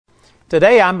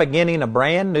Today I'm beginning a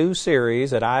brand new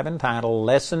series that I've entitled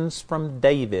Lessons from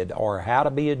David, or How to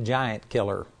Be a Giant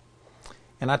Killer.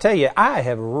 And I tell you, I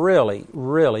have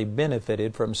really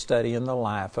benefited from studying the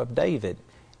life of David.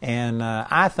 And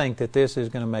I think that this is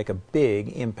going to make a big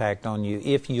impact on you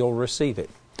if you'll receive it.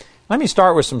 Let me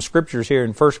start with some scriptures here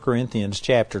in 1 Corinthians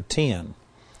chapter 10.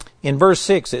 In verse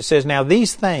 6 it says, "Now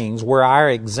these things were our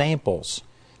examples,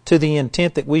 to the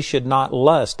intent that we should not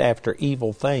lust after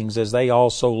evil things, as they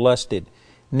also lusted.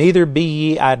 Neither be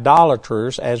ye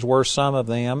idolaters, as were some of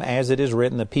them, as it is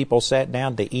written, the people sat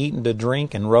down to eat and to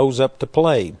drink, and rose up to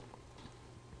play.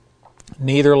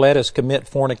 Neither let us commit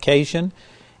fornication,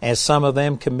 as some of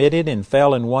them committed, and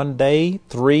fell in one day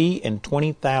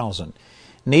 23,000.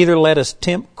 Neither let us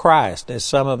tempt Christ, as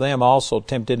some of them also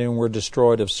tempted and were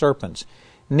destroyed of serpents.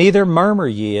 Neither murmur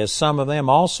ye, as some of them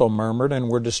also murmured and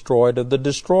were destroyed of the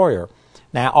destroyer.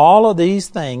 Now all of these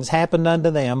things happened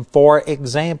unto them for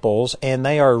examples, and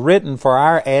they are written for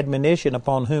our admonition,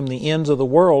 upon whom the ends of the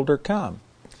world are come."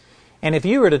 And if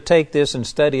you were to take this and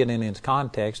study it in its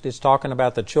context, it's talking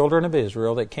about the children of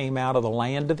Israel that came out of the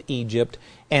land of Egypt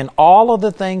and all of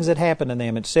the things that happened to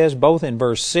them. It says both in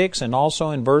verse 6 and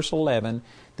also in verse 11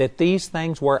 that these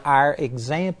things were our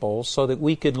examples so that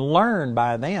we could learn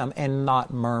by them and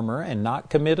not murmur and not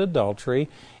commit adultery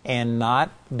and not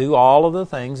do all of the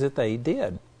things that they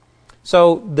did.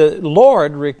 So the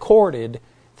Lord recorded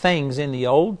things in the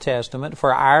Old Testament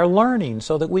for our learning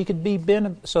so that we could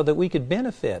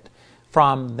benefit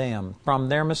from them, from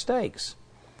their mistakes.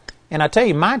 And I tell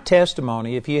you, my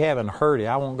testimony, if you haven't heard it,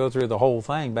 I won't go through the whole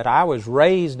thing, but I was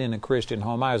raised in a Christian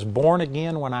home. I was born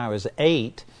again when I was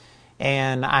 8,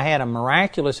 and I had a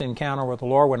miraculous encounter with the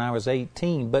Lord when I was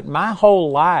 18. But my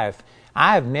whole life,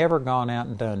 I've never gone out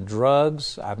and done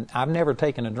drugs. I've never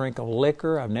taken a drink of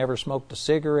liquor. I've never smoked a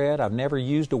cigarette. I've never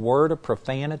used a word of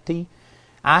profanity.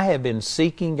 I have been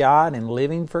seeking God and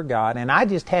living for God, and I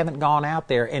just haven't gone out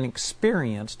there and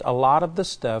experienced a lot of the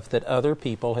stuff that other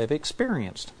people have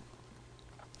experienced.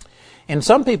 And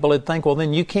some people would think, well,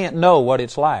 then you can't know what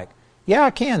it's like. Yeah, I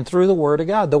can through the Word of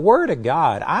God. The Word of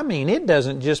God, I mean, it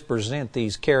doesn't just present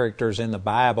these characters in the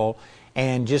Bible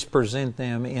and just present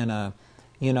them in a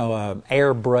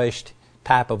airbrushed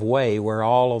type of way where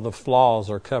all of the flaws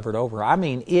are covered over. I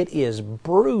mean, it is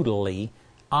brutally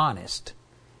honest.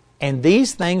 And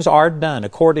these things are done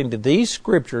according to these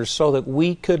scriptures so that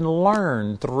we could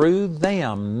learn through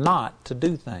them not to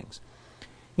do things.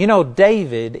 You know,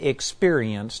 David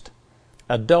experienced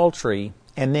adultery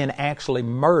and then actually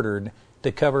murdered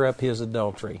to cover up his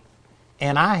adultery.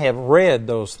 And I have read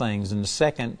those things in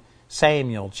 2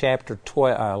 Samuel chapter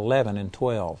 11 and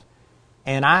 12.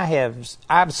 And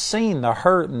I've seen the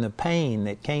hurt and the pain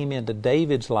that came into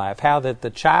David's life, how that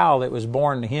the child that was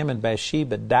born to him in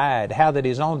Bathsheba died, how that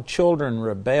his own children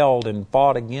rebelled and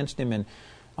fought against him, and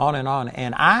on and on.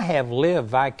 And I have lived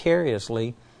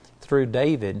vicariously through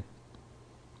David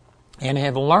and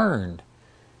have learned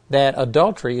that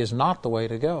adultery is not the way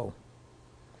to go.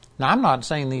 Now, I'm not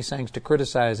saying these things to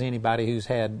criticize anybody who's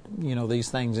had,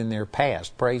 these things in their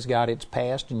past. Praise God, it's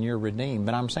past and you're redeemed.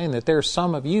 But I'm saying that there's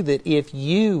some of you that if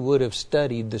you would have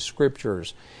studied the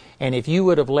Scriptures and if you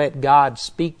would have let God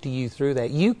speak to you through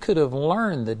that, you could have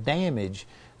learned the damage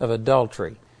of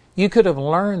adultery. You could have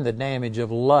learned the damage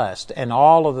of lust and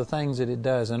all of the things that it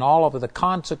does and all of the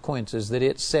consequences that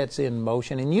it sets in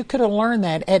motion. And you could have learned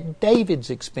that at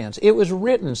David's expense. It was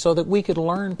written so that we could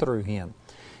learn through him.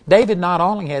 David not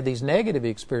only had these negative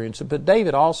experiences, but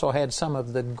David also had some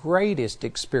of the greatest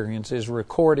experiences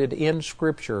recorded in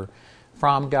Scripture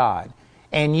from God.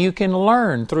 And you can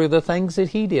learn through the things that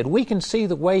he did. We can see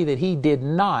the way that he did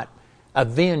not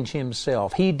avenge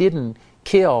himself. He didn't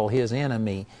kill his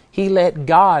enemy. He let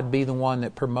God be the one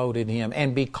that promoted him.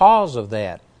 And because of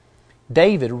that,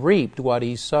 David reaped what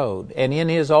he sowed. And in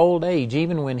his old age,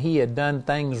 even when he had done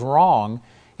things wrong,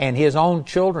 and his own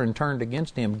children turned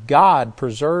against him, God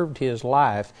preserved his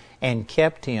life and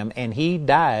kept him, and he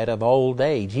died of old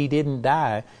age. He didn't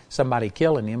die somebody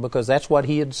killing him because that's what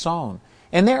he had sown.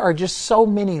 And there are just so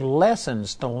many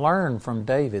lessons to learn from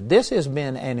David. This has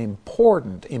been an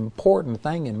important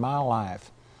thing in my life.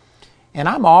 And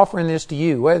I'm offering this to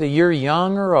you, whether you're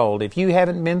young or old. If you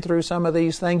haven't been through some of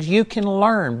these things, you can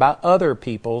learn by other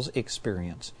people's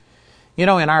experience. In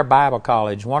our Bible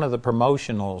college, one of the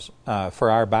promotionals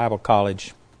for our Bible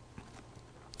college,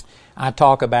 I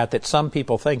talk about that some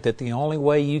people think that the only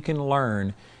way you can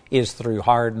learn is through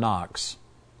hard knocks.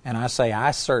 And I say,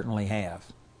 I certainly have.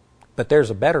 But there's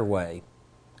a better way,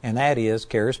 and that is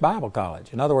Charis Bible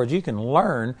College. In other words, you can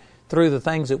learn through the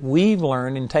things that we've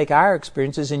learned and take our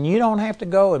experiences, and you don't have to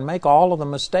go and make all of the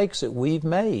mistakes that we've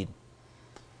made.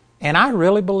 And I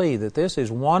really believe that this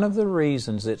is one of the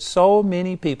reasons that so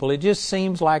many people, it just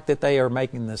seems like that they are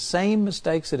making the same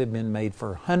mistakes that have been made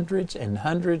for hundreds and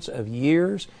hundreds of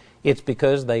years. It's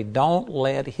because they don't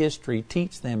let history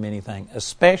teach them anything,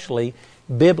 especially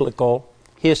biblical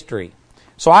history.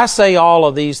 So I say all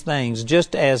of these things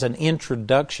just as an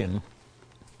introduction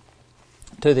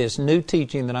to this new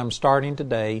teaching that I'm starting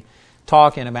today,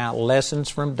 talking about lessons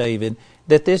from David,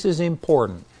 that this is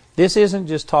important. This isn't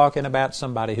just talking about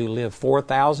somebody who lived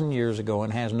 4,000 years ago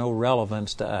and has no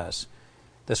relevance to us.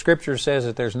 The Scripture says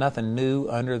that there's nothing new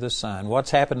under the sun.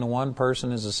 What's happened to one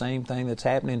person is the same thing that's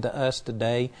happening to us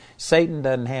today. Satan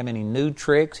doesn't have any new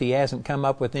tricks. He hasn't come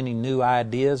up with any new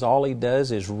ideas. All he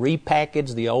does is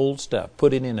repackage the old stuff,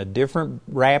 put it in a different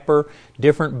wrapper,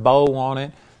 different bow on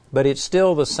it, but it's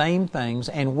still the same things,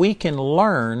 and we can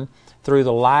learn through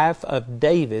the life of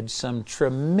David some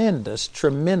tremendous,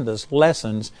 tremendous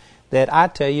lessons that I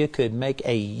tell you could make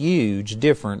a huge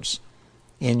difference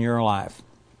in your life.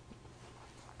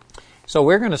 So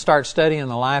we're going to start studying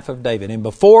the life of David. And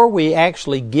before we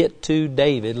actually get to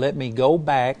David, let me go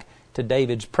back to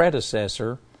David's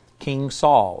predecessor, King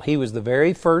Saul. He was the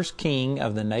very first king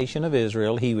of the nation of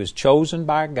Israel. He was chosen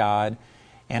by God.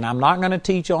 And I'm not going to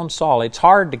teach on Saul. It's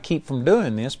hard to keep from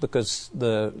doing this because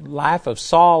the life of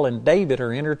Saul and David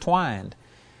are intertwined.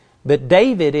 But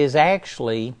David is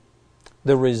actually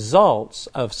the results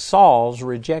of Saul's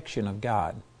rejection of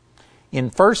God. In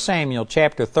 1 Samuel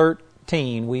chapter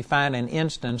 13, we find an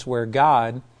instance where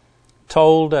God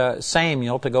told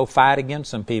Samuel to go fight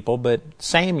against some people, but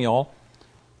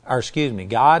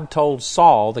God told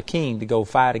Saul, the king, to go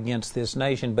fight against this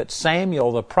nation, but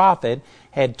Samuel, the prophet,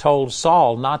 had told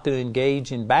Saul not to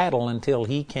engage in battle until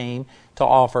he came to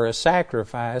offer a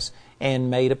sacrifice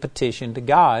and made a petition to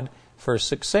God for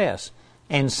success.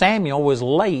 And Samuel was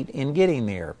late in getting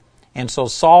there. And so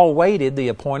Saul waited the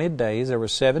appointed days. There were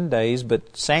 7 days,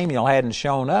 but Samuel hadn't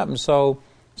shown up. And so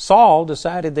Saul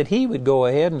decided that he would go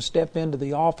ahead and step into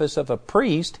the office of a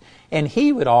priest, and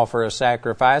he would offer a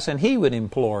sacrifice, and he would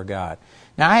implore God.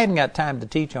 Now, I hadn't got time to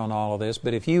teach on all of this,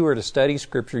 but if you were to study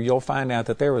Scripture, you'll find out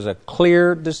that there was a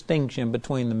clear distinction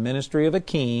between the ministry of a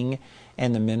king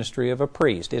and the ministry of a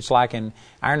priest. It's like in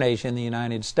our nation, the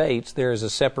United States, there is a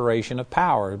separation of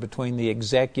power between the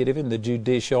executive and the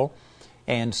judicial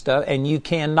and stuff, and you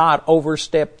cannot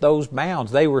overstep those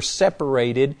bounds. They were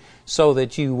separated so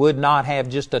that you would not have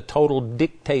just a total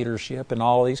dictatorship and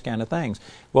all these kind of things.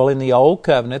 Well, in the Old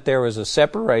Covenant, there was a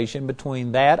separation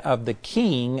between that of the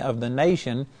king of the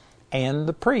nation and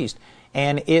the priest,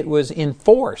 and it was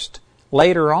enforced.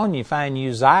 Later on, you find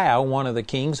Uzziah, one of the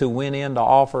kings, who went in to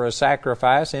offer a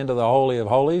sacrifice into the Holy of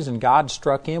Holies, and God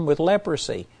struck him with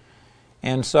leprosy.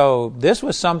 And so this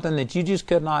was something that you just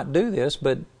could not do this,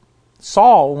 but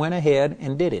Saul went ahead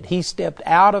and did it. He stepped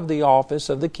out of the office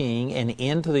of the king and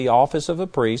into the office of a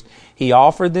priest. He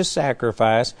offered this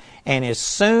sacrifice, and as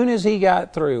soon as he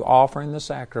got through offering the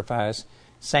sacrifice,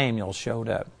 Samuel showed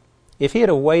up. If he had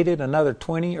waited another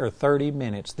 20 or 30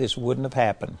 minutes, this wouldn't have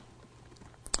happened.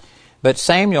 But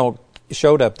Samuel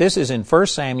showed up. This is in 1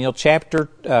 Samuel chapter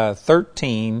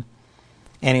 13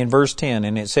 and in verse 10.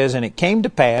 And it says, "And it came to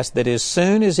pass that as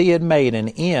soon as he had made an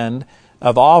end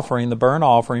of offering the burnt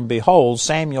offering, behold,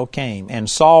 Samuel came, and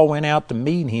Saul went out to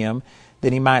meet him,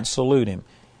 that he might salute him.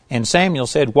 And Samuel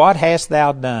said, What hast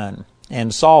thou done?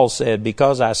 And Saul said,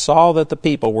 Because I saw that the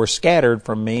people were scattered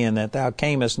from me, and that thou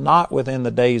camest not within the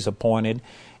days appointed,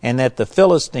 and that the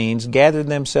Philistines gathered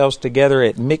themselves together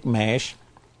at Michmash.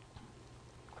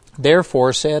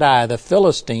 Therefore said I, The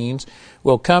Philistines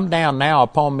will come down now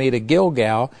upon me to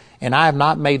Gilgal, and I have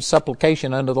not made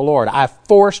supplication unto the Lord. I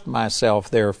forced myself,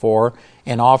 therefore,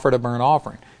 and offered a burnt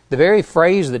offering." The very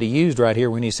phrase that he used right here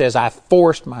when he says, "I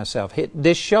forced myself,"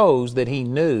 this shows that he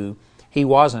knew he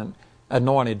wasn't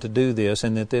anointed to do this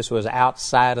and that this was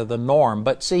outside of the norm.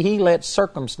 But see, he let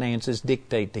circumstances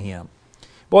dictate to him.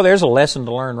 Boy, there's a lesson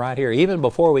to learn right here. Even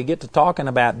before we get to talking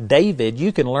about David,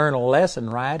 you can learn a lesson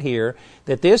right here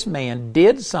that this man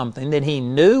did something that he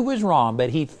knew was wrong, but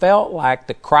he felt like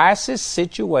the crisis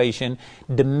situation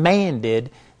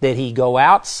demanded that he go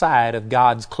outside of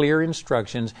God's clear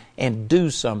instructions and do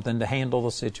something to handle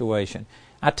the situation.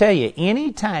 I tell you,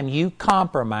 anytime you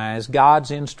compromise God's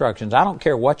instructions, I don't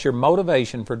care what your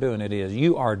motivation for doing it is,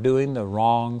 you are doing the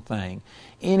wrong thing.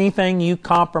 Anything you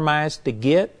compromise to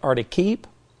get or to keep,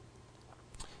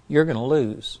 you're going to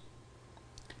lose.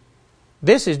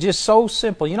 This is just so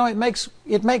simple. You know, it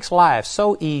makes life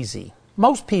so easy.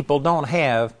 Most people don't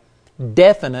have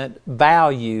definite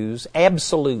values,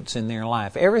 absolutes in their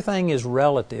life. Everything is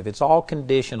relative. It's all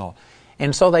conditional.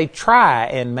 And so they try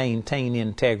and maintain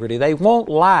integrity. They won't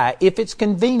lie if it's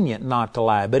convenient not to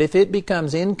lie. But if it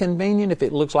becomes inconvenient, if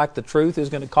it looks like the truth is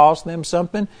going to cost them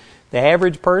something, the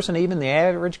average person, even the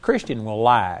average Christian, will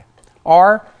lie.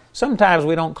 Or sometimes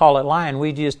we don't call it lying,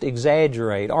 we just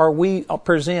exaggerate. Or we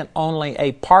present only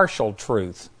a partial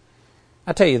truth.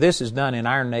 I tell you, this is done in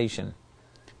our nation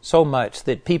so much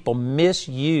that people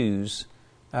misuse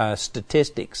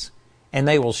statistics. And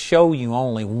they will show you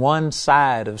only one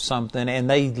side of something, and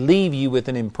they leave you with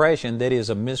an impression that is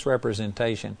a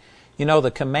misrepresentation. You know,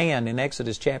 the command in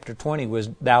Exodus chapter 20 was,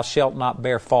 thou shalt not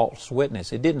bear false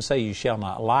witness. It didn't say you shall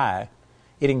not lie.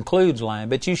 It includes lying,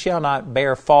 but you shall not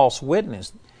bear false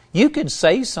witness. You could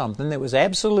say something that was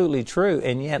absolutely true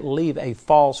and yet leave a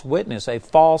false witness, a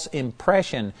false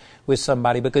impression with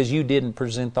somebody because you didn't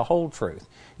present the whole truth.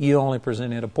 You only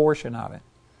presented a portion of it.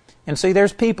 And see,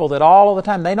 there's people that all of the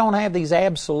time, they don't have these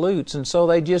absolutes, and so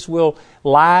they just will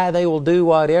lie, they will do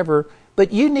whatever.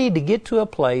 But you need to get to a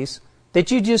place that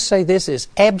you just say, this is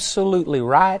absolutely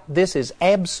right, this is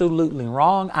absolutely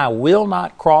wrong, I will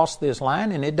not cross this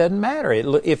line, and it doesn't matter.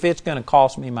 If it's going to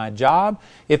cost me my job,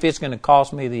 if it's going to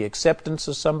cost me the acceptance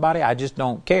of somebody, I just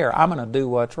don't care. I'm going to do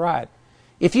what's right.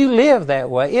 If you live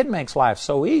that way, it makes life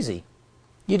so easy.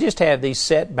 You just have these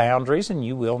set boundaries and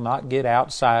you will not get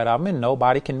outside of them, and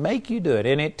nobody can make you do it.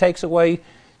 And it takes away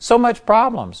so much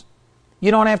problems.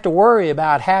 You don't have to worry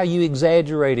about how you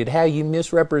exaggerated, how you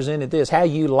misrepresented this, how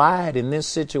you lied in this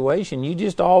situation. You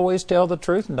just always tell the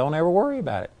truth and don't ever worry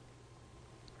about it.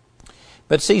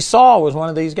 But see, Saul was one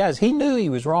of these guys. He knew he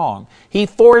was wrong. He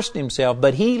forced himself,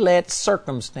 but he let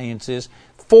circumstances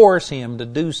force him to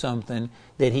do something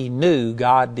that he knew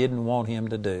God didn't want him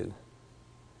to do.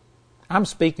 I'm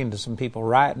speaking to some people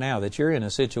right now that you're in a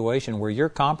situation where you're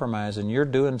compromising, you're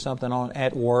doing something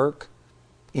at work,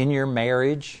 in your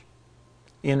marriage,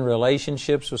 in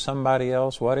relationships with somebody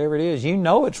else, whatever it is. You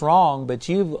know it's wrong, but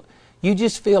you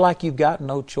just feel like you've got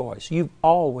no choice. You've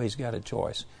always got a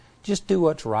choice. Just do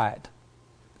what's right.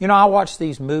 You know, I watch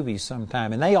these movies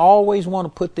sometime, and they always want to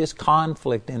put this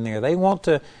conflict in there. They want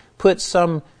to put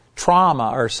some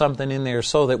trauma or something in there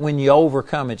so that when you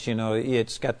overcome it, you know,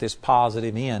 it's got this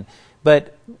positive end.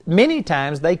 But many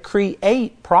times they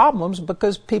create problems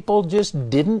because people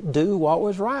just didn't do what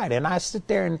was right. And I sit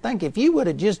there and think, if you would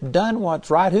have just done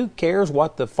what's right, who cares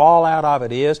what the fallout of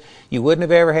it is? You wouldn't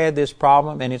have ever had this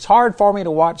problem. And it's hard for me to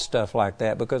watch stuff like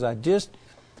that because I just,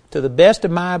 to the best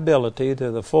of my ability, to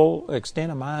the full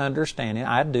extent of my understanding,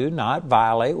 I do not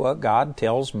violate what God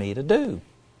tells me to do.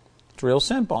 It's real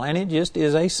simple, and it just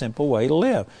is a simple way to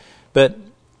live. But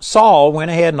Saul went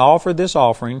ahead and offered this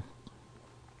offering.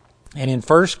 And in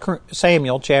 1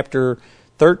 Samuel chapter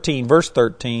 13, verse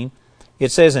 13,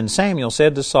 it says, and Samuel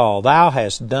said to Saul, thou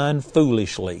hast done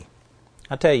foolishly.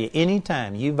 I tell you,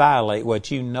 anytime you violate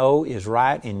what you know is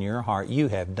right in your heart, you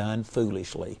have done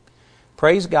foolishly.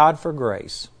 Praise God for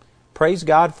grace. Praise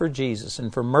God for Jesus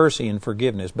and for mercy and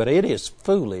forgiveness. But it is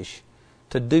foolish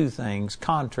to do things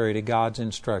contrary to God's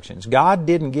instructions. God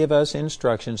didn't give us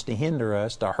instructions to hinder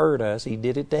us, to hurt us. He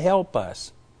did it to help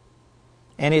us.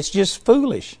 And it's just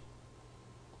foolish.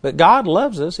 But God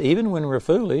loves us even when we're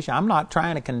foolish. I'm not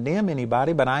trying to condemn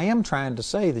anybody, but I am trying to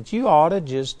say that you ought to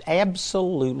just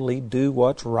absolutely do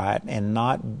what's right and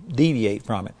not deviate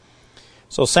from it.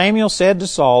 So Samuel said to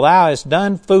Saul, thou hast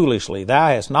done foolishly. Thou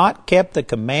hast not kept the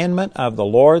commandment of the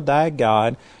Lord thy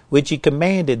God, which he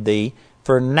commanded thee.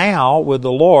 For now would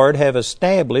the Lord have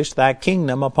established thy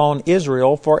kingdom upon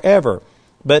Israel forever.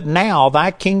 But now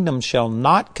thy kingdom shall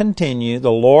not continue.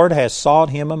 The Lord hath sought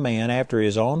him a man after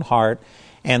his own heart,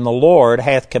 and the Lord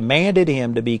hath commanded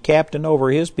him to be captain over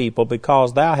his people,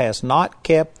 because thou hast not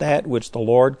kept that which the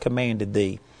Lord commanded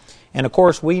thee. And of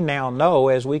course we now know,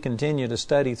 as we continue to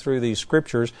study through these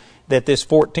scriptures, that this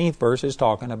 14th verse is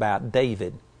talking about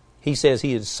David. He says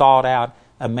he had sought out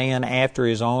a man after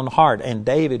his own heart, and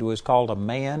David was called a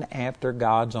man after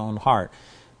God's own heart.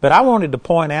 But I wanted to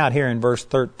point out here in verse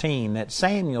 13 that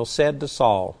Samuel said to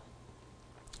Saul,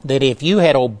 that if you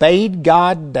had obeyed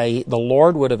God, the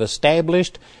Lord would have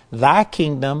established thy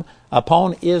kingdom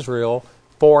upon Israel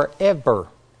forever.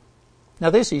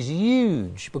 Now this is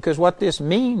huge, because what this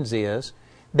means is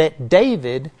that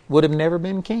David would have never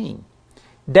been king.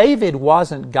 David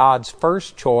wasn't God's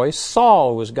first choice.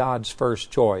 Saul was God's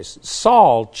first choice.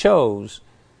 Saul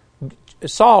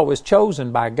was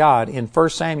chosen by God in 1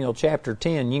 Samuel chapter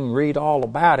 10. You can read all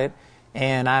about it.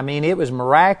 And I mean, it was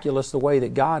miraculous the way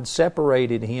that God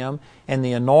separated him and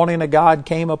the anointing of God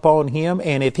came upon him.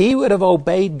 And if he would have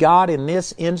obeyed God in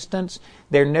this instance,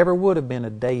 there never would have been a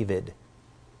David.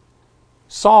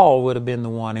 Saul would have been the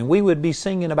one, and we would be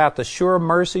singing about the sure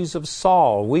mercies of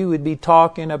Saul. We would be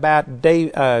talking about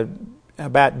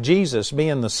Jesus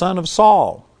being the son of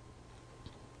Saul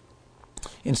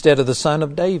instead of the son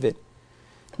of David.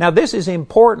 Now this is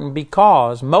important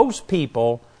because most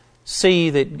people see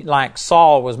that like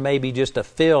Saul was maybe just a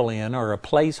fill-in or a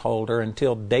placeholder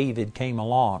until David came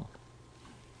along.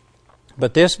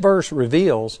 But this verse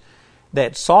reveals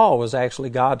that Saul was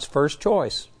actually God's first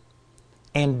choice.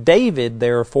 And David,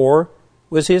 therefore,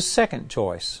 was his second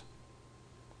choice.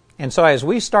 And so as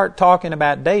we start talking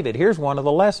about David, here's one of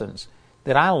the lessons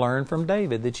that I learned from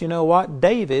David. That you know what?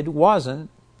 David wasn't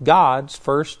God's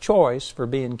first choice for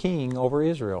being king over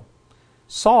Israel.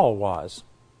 Saul was.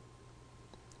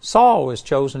 Saul was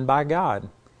chosen by God.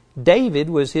 David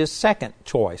was his second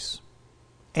choice.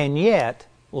 And yet,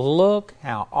 look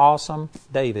how awesome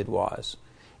David was.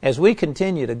 As we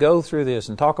continue to go through this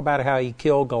and talk about how he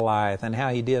killed Goliath and how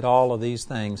he did all of these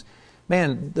things,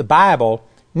 man, the Bible,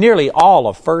 nearly all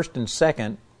of 1st and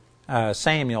 2nd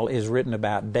Samuel is written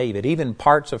about David. Even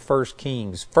parts of 1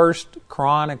 Kings, 1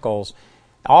 Chronicles,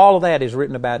 all of that is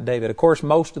written about David. Of course,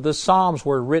 most of the Psalms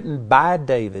were written by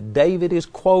David. David is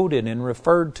quoted and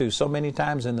referred to so many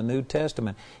times in the New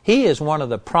Testament. He is one of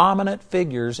the prominent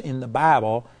figures in the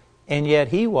Bible, and yet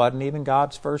he wasn't even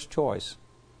God's first choice.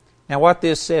 Now what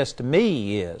this says to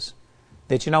me is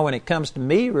that, you know, when it comes to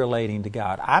me relating to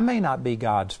God, I may not be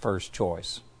God's first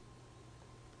choice.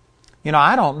 You know,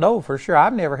 I don't know for sure.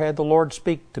 I've never had the Lord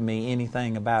speak to me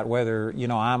anything about whether, you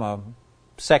know, I'm a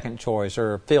second choice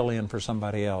or a fill-in for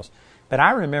somebody else. But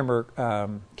I remember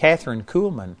Catherine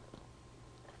Kuhlman.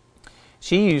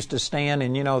 She used to stand,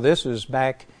 and you know, this was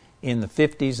back in the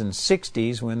 50s and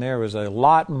 60s when there was a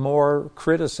lot more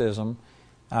criticism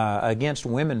against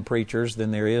women preachers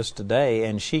than there is today,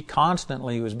 and she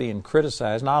constantly was being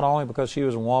criticized, not only because she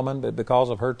was a woman, but because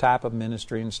of her type of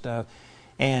ministry and stuff.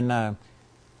 And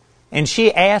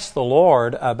she asked the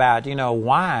Lord about, you know,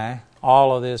 why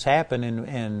all of this happened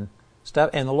and stuff.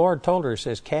 And the Lord told her,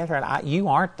 says, Catherine, you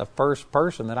aren't the first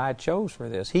person that I chose for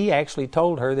this. He actually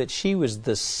told her that she was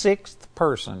the 6th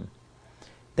person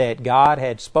that God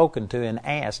had spoken to and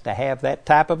asked to have that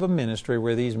type of a ministry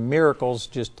where these miracles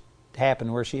just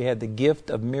happened, where she had the gift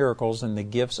of miracles and the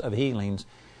gifts of healings.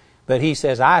 But he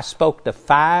says, I spoke to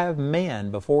 5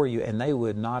 men before you and they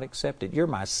would not accept it. You're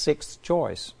my 6th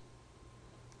choice.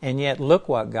 And yet look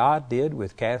what God did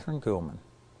with Catherine Kuhlman.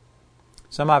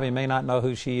 Some of you may not know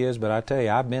who she is, but I tell you,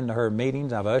 I've been to her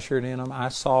meetings, I've ushered in them. I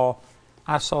saw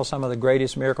some of the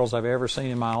greatest miracles I've ever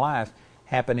seen in my life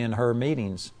happen in her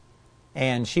meetings.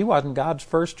 And she wasn't God's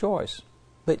first choice.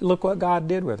 But look what God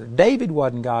did with her. David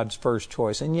wasn't God's first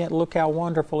choice, and yet look how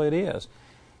wonderful it is.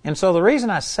 And so the reason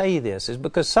I say this is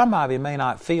because some of you may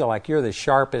not feel like you're the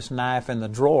sharpest knife in the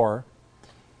drawer.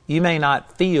 You may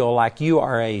not feel like you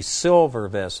are a silver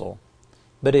vessel.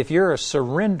 But if you're a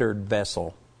surrendered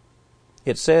vessel,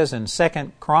 it says in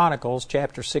 2 Chronicles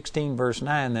chapter 16, verse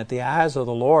 9, that the eyes of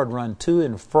the Lord run to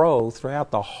and fro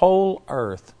throughout the whole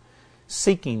earth,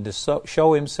 seeking to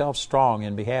show Himself strong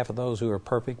in behalf of those who are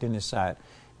perfect in His sight.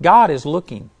 God is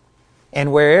looking.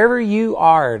 And wherever you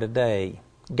are today,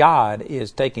 God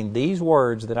is taking these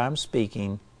words that I'm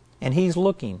speaking, and He's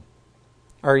looking.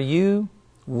 Are you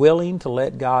willing to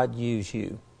let God use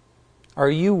you? Are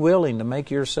you willing to make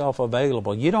yourself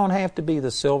available? You don't have to be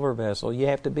the silver vessel. You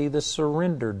have to be the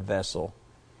surrendered vessel.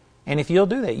 And if you'll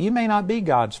do that, you may not be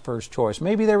God's first choice.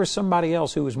 Maybe there was somebody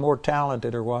else who was more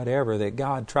talented or whatever that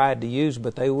God tried to use,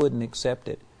 but they wouldn't accept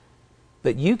it.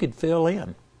 But you could fill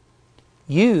in.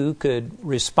 You could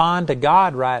respond to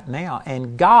God right now,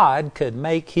 and God could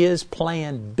make His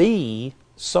plan B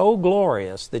so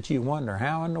glorious that you wonder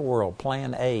how in the world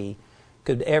plan A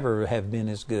could ever have been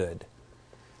as good.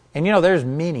 And you know, there's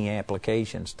many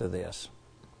applications to this.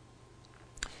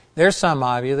 There's some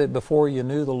of you that before you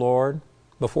knew the Lord,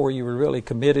 before you were really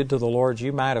committed to the Lord,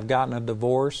 you might have gotten a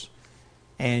divorce,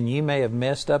 and you may have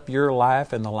messed up your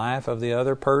life and the life of the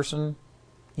other person.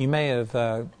 You may have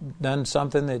done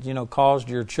something that, you know, caused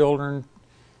your children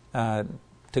to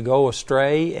go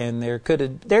astray, and there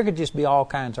could just be all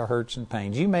kinds of hurts and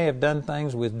pains. You may have done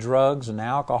things with drugs and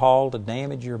alcohol to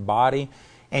damage your body,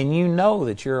 and you know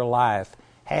that your life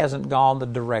hasn't gone the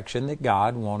direction that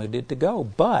God wanted it to go.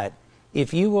 But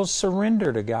if you will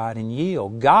surrender to God and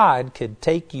yield, God could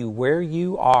take you where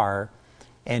you are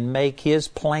and make His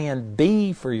plan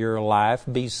B for your life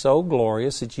be so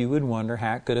glorious that you would wonder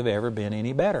how it could have ever been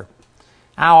any better.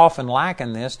 I often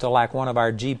liken this to like one of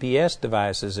our GPS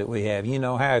devices that we have. You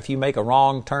know how if you make a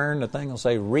wrong turn, the thing will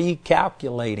say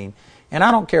recalculating. And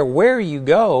I don't care where you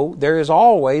go, there is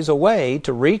always a way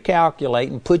to recalculate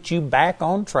and put you back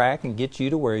on track and get you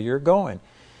to where you're going.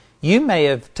 You may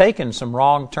have taken some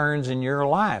wrong turns in your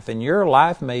life, and your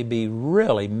life may be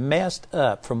really messed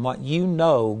up from what you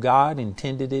know God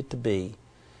intended it to be.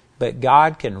 But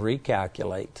God can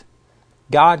recalculate.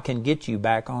 God can get you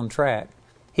back on track.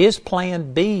 His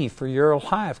plan B for your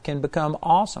life can become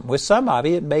awesome. With some of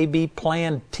you, it may be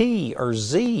plan T or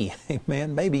Z.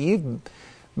 Amen. Maybe you've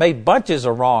made bunches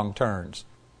of wrong turns.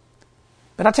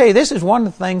 But I tell you, this is one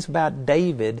of the things about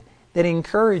David that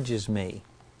encourages me.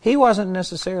 He wasn't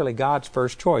necessarily God's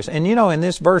first choice. And you know, in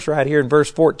this verse right here, in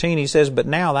verse 14, he says, "But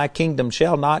now thy kingdom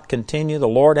shall not continue. The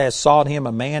Lord has sought him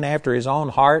a man after his own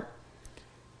heart."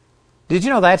 Did you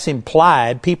know that's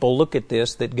implied? People look at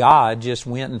this, that God just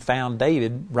went and found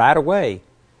David right away.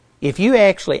 If you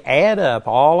actually add up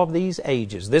all of these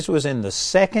ages, this was in the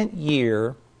second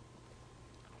year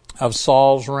of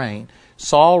Saul's reign.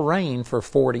 Saul reigned for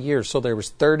 40 years, so there was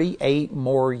 38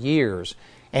 more years.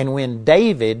 And when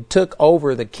David took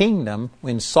over the kingdom,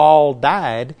 when Saul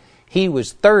died, he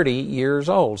was 30 years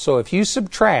old. So if you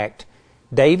subtract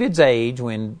David's age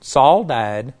when Saul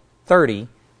died, 30,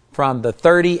 from the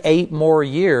 38 more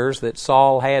years that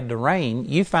Saul had to reign,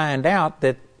 you find out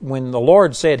that when the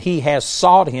Lord said he has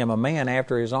sought him a man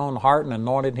after his own heart and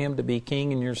anointed him to be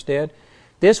king in your stead,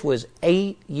 this was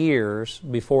 8 years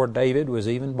before David was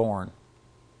even born.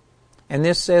 And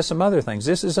this says some other things.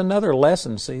 This is another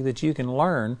lesson, see, that you can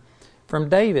learn from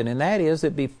David, and that is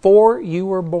that before you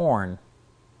were born,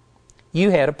 you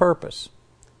had a purpose.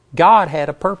 God had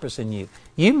a purpose in you.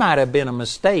 You might have been a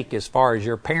mistake as far as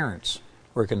your parents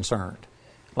were concerned.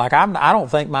 Like I don't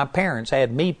think my parents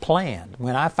had me planned.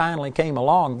 When I finally came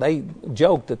along, they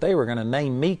joked that they were going to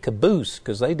name me Caboose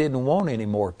because they didn't want any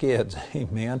more kids.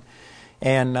 Amen.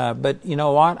 And but you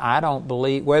know what? I don't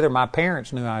believe, whether my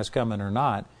parents knew I was coming or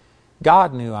not,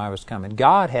 God knew I was coming.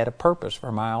 God had a purpose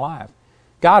for my life.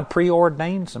 God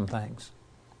preordained some things.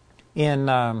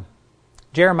 In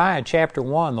Jeremiah chapter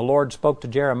 1, the Lord spoke to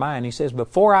Jeremiah and He says,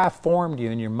 "Before I formed you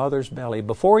in your mother's belly,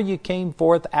 before you came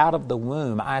forth out of the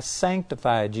womb, I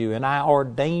sanctified you and I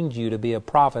ordained you to be a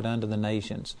prophet unto the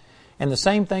nations." And the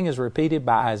same thing is repeated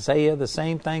by Isaiah. The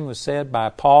same thing was said by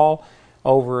Paul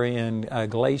over in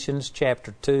Galatians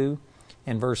chapter 2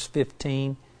 and verse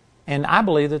 15. And I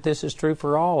believe that this is true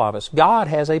for all of us. God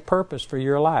has a purpose for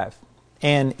your life.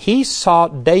 And He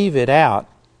sought David out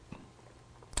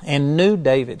and knew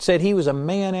David, said he was a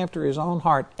man after His own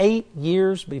heart 8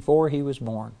 years before he was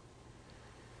born.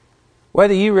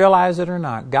 Whether you realize it or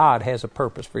not, God has a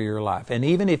purpose for your life. And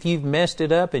even if you've messed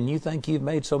it up and you think you've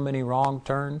made so many wrong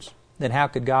turns, then how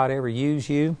could God ever use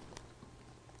you?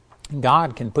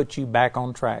 God can put you back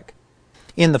on track.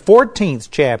 In the 14th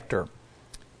chapter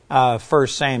of 1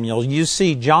 Samuel, you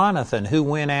see Jonathan who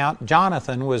went out.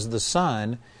 Jonathan was the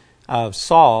son of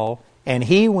Saul, and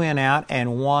he went out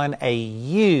and won a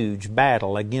huge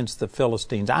battle against the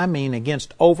Philistines. I mean,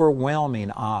 against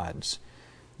overwhelming odds.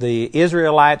 The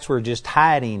Israelites were just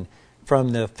hiding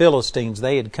from the Philistines.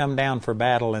 They had come down for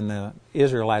battle, and the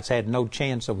Israelites had no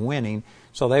chance of winning.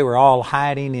 So they were all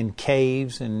hiding in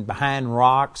caves and behind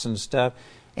rocks and stuff.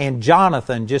 And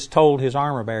Jonathan just told his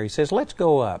armor bearer, he says, "Let's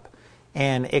go up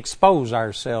and expose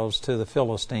ourselves to the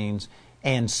Philistines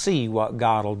and see what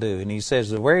God will do." And he says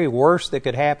the very worst that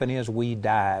could happen is we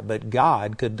die, but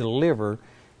God could deliver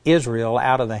Israel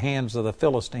out of the hands of the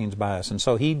Philistines by us. And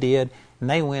so He did, and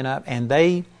they went up and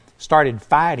they started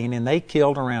fighting, and they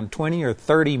killed around 20 or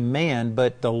 30 men,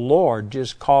 but the Lord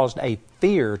just caused a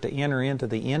fear to enter into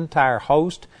the entire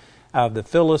host of the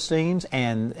Philistines,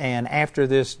 and after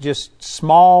this just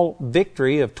small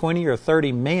victory of 20 or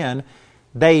 30 men,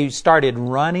 they started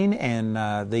running, and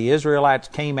the Israelites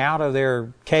came out of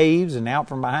their caves and out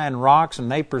from behind rocks,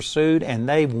 and they pursued, and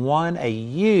they won a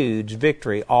huge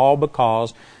victory, all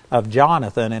because of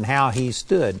Jonathan and how he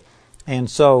stood. And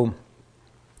so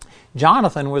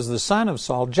Jonathan was the son of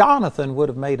Saul. Jonathan would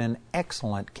have made an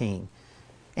excellent king.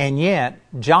 And yet,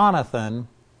 Jonathan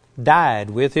died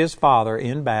with his father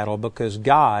in battle because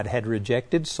God had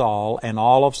rejected Saul and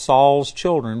all of Saul's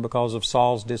children because of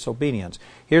Saul's disobedience.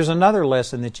 Here's another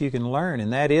lesson that you can learn,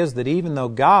 and that is that even though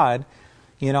God,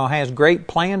 has great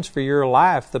plans for your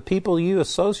life, the people you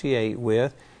associate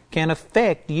with can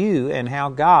affect you and how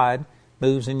God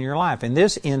moves in your life. In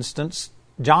this instance,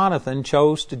 Jonathan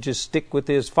chose to just stick with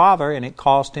his father, and it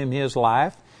cost him his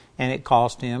life, and it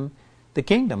cost him the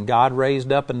kingdom. God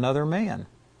raised up another man.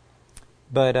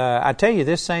 But I tell you,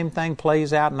 this same thing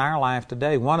plays out in our life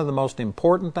today. One of the most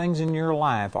important things in your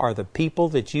life are the people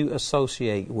that you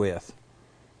associate with.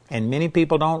 And many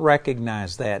people don't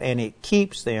recognize that, and it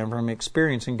keeps them from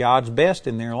experiencing God's best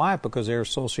in their life because they're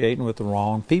associating with the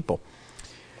wrong people.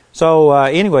 So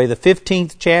anyway, the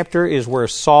 15th chapter is where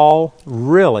Saul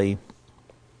really,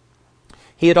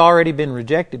 he had already been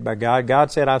rejected by God.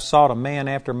 God said, I've sought a man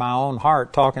after my own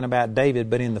heart, talking about David.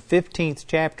 But in the 15th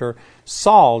chapter,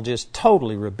 Saul just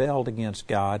totally rebelled against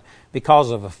God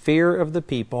because of a fear of the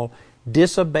people,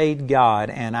 disobeyed God,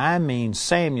 and I mean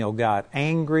Samuel got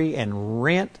angry and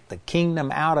rent the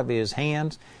kingdom out of his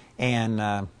hands.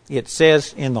 And it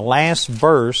says in the last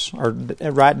verse, or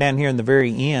right down here in the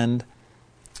very end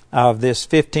of this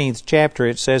 15th chapter,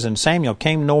 it says, And Samuel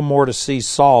came no more to see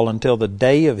Saul until the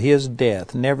day of his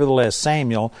death. Nevertheless,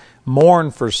 Samuel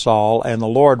mourned for Saul, and the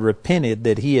Lord repented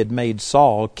that he had made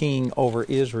Saul king over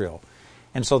Israel.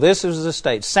 And so this is the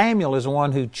state. Samuel is the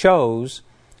one who chose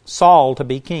Saul to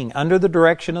be king under the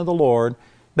direction of the Lord,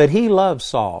 but he loved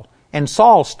Saul. And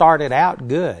Saul started out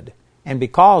good. And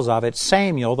because of it,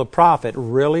 Samuel the prophet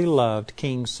really loved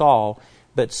King Saul.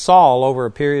 But Saul, over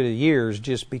a period of years,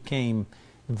 just became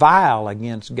vile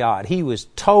against God. He was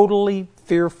totally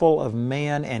fearful of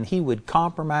men, and he would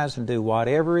compromise and do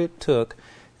whatever it took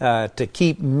to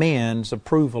keep men's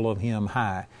approval of him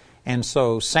high. And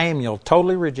so Samuel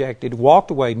totally rejected, walked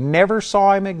away, never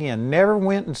saw him again, never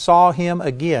went and saw him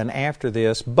again after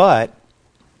this. But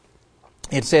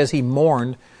it says he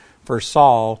mourned for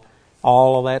Saul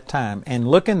all of that time. And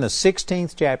look in the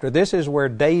 16th chapter. This is where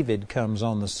David comes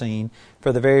on the scene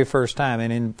for the very first time.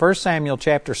 And in 1 Samuel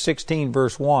chapter 16,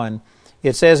 verse 1,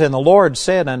 it says, And the Lord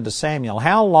said unto Samuel,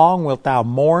 How long wilt thou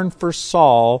mourn for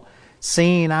Saul,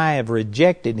 seeing I have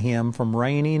rejected him from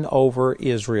reigning over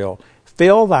Israel?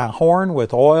 Fill thy horn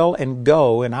with oil and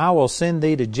go, and I will send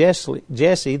thee to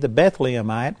Jesse the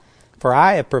Bethlehemite, for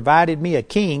I have provided me a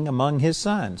king among his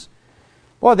sons.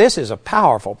 Boy, this is a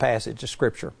powerful passage of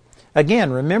Scripture.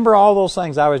 Again, remember all those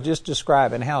things I was just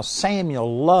describing, how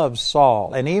Samuel loved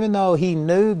Saul. And even though he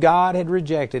knew God had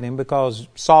rejected him because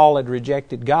Saul had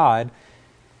rejected God,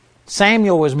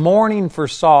 Samuel was mourning for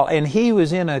Saul, and he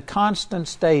was in a constant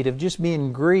state of just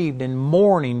being grieved and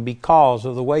mourning because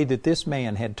of the way that this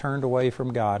man had turned away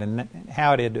from God and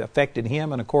how it had affected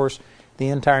him and, of course, the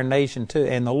entire nation too.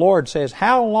 And the Lord says,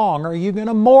 How long are you going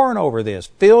to mourn over this?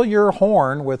 Fill your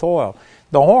horn with oil.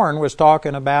 The horn was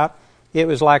talking about, it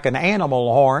was like an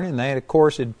animal horn, and they, of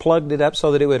course, had plugged it up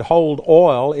so that it would hold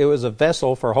oil. It was a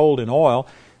vessel for holding oil.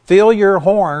 Fill your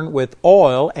horn with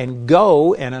oil and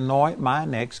go and anoint my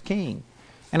next king.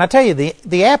 And I tell you,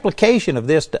 the application of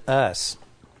this to us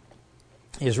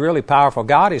is really powerful.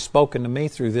 God has spoken to me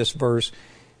through this verse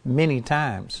many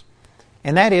times.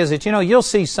 And that is that, you'll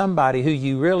see somebody who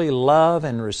you really love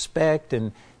and respect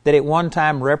and that at one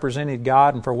time represented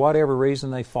God, and for whatever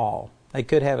reason they fall. They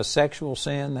could have a sexual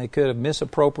sin. They could have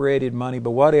misappropriated money,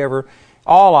 but whatever.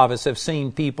 All of us have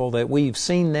seen people that we've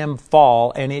seen them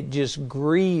fall, and it just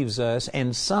grieves us.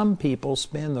 And some people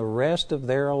spend the rest of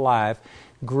their life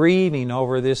grieving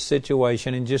over this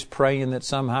situation and just praying that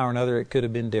somehow or another it could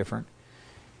have been different.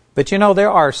 But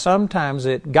there are some times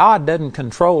that God doesn't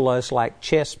control us like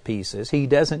chess pieces. He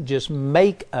doesn't just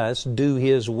make us do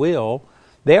His will.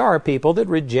 There are people that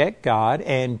reject God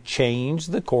and change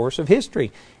the course of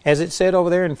history. As it said over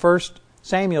there in 1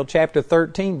 Samuel chapter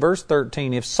 13, verse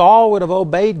 13, if Saul would have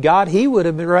obeyed God, he would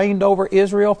have reigned over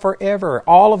Israel forever.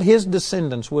 All of his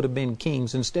descendants would have been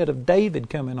kings instead of David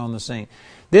coming on the scene.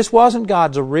 This wasn't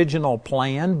God's original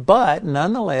plan, but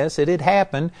nonetheless it had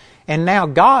happened, and now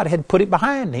God had put it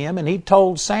behind him, and He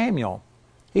told Samuel.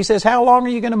 He says, how long are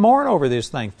you going to mourn over this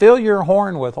thing? Fill your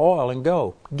horn with oil and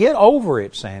go. Get over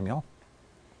it, Samuel.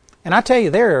 And I tell you,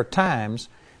 there are times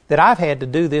that I've had to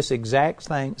do this exact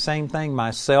same thing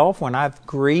myself when I've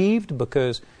grieved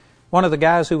because one of the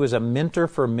guys who was a mentor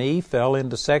for me fell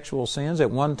into sexual sins. At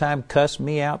one time cussed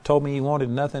me out, told me he wanted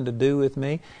nothing to do with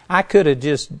me. I could have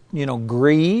just,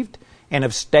 grieved and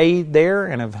have stayed there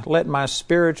and have let my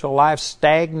spiritual life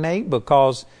stagnate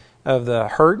because of the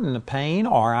hurt and the pain,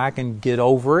 or I can get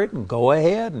over it and go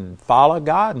ahead and follow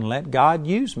God and let God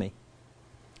use me.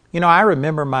 I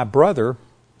remember my brother,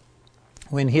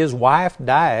 when his wife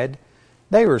died,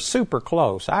 they were super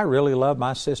close. I really love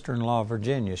my sister-in-law,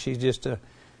 Virginia. She's just a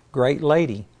great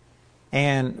lady.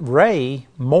 And Ray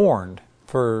mourned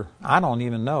for, I don't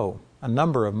even know, a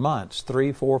number of months,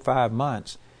 3, 4, 5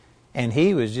 months. And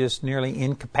he was just nearly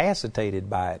incapacitated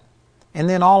by it. And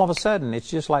then all of a sudden, it's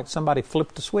just like somebody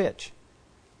flipped a switch.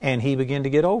 And he began to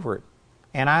get over it.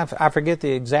 And I forget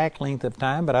the exact length of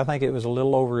time, but I think it was a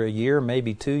little over a year,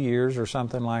 maybe 2 years or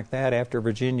something like that after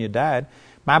Virginia died.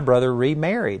 My brother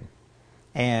remarried.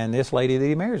 And this lady that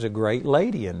he married is a great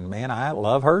lady. And man, I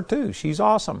love her too. She's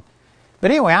awesome.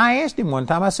 But anyway, I asked him one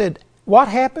time, I said, what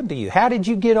happened to you? How did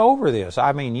you get over this?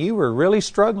 I mean, you were really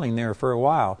struggling there for a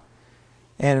while.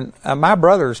 And my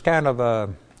brother's kind of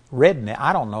a redneck.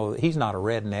 I don't know, he's not a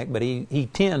redneck, but he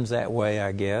tends that way,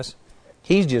 I guess.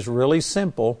 He's just really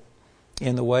simple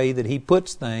in the way that he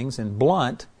puts things and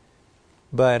blunt.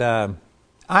 But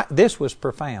this was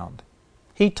profound.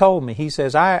 He told me, he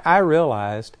says, I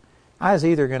realized I was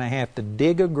either going to have to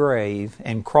dig a grave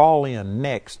and crawl in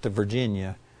next to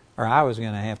Virginia, or I was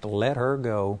going to have to let her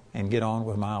go and get on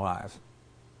with my life.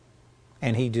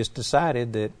 And he just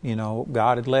decided that,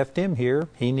 God had left him here.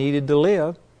 He needed to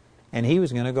live, and he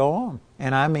was going to go on.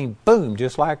 And I mean, boom,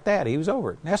 just like that, he was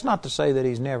over it. That's not to say that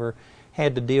he's never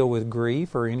had to deal with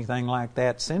grief or anything like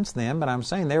that since then, but I'm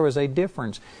saying there was a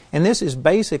difference. And this is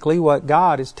basically what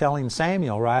God is telling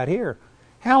Samuel right here.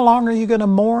 How long are you going to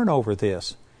mourn over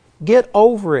this? Get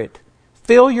over it.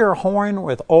 Fill your horn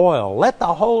with oil. Let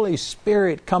the Holy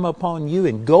Spirit come upon you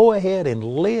and go ahead and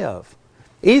live.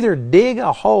 Either dig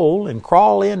a hole and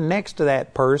crawl in next to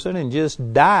that person and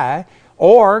just die,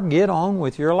 or get on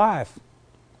with your life.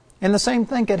 And the same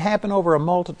thing could happen over a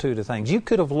multitude of things. You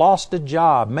could have lost a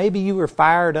job. Maybe you were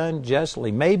fired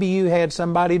unjustly. Maybe you had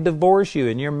somebody divorce you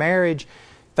and your marriage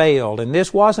failed and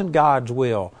this wasn't God's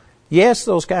will. Yes,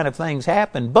 those kind of things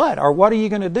happen, but what are you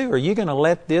going to do? Are you going to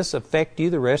let this affect you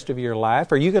the rest of your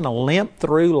life? Are you going to limp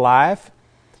through life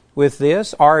with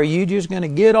this? Or are you just going to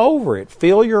get over it?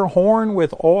 Fill your horn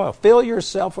with oil. Fill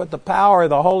yourself with the power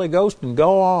of the Holy Ghost and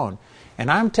go on. And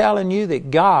I'm telling you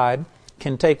that God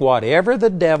can take whatever the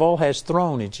devil has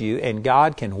thrown at you and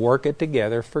God can work it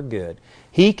together for good.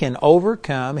 He can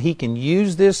overcome. He can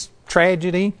use this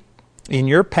tragedy in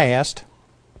your past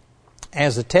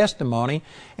as a testimony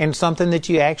and something that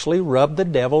you actually rub the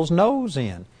devil's nose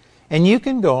in. And you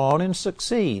can go on and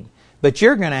succeed. But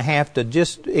you're going to have to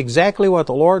just exactly what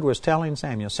the Lord was telling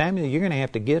Samuel. Samuel, you're going to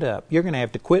have to get up. You're going to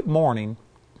have to quit mourning.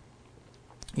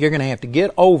 You're going to have to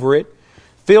get over it.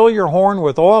 Fill your horn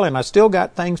with oil, and I still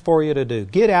got things for you to do.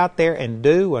 Get out there and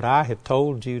do what I have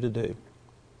told you to do.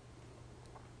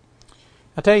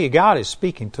 I tell you, God is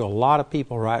speaking to a lot of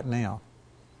people right now.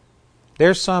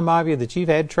 There's some of you that you've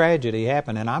had tragedy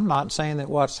happen, and I'm not saying that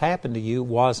what's happened to you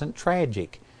wasn't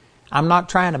tragic. I'm not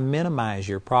trying to minimize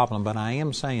your problem, but I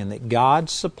am saying that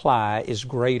God's supply is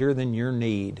greater than your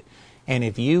need. And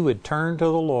if you would turn to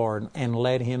the Lord and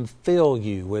let Him fill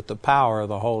you with the power of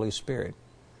the Holy Spirit,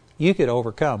 you could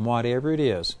overcome whatever it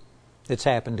is that's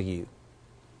happened to you.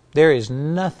 There is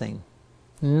nothing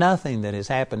that has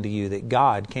happened to you that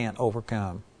God can't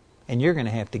overcome. And you're going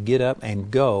to have to get up and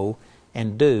go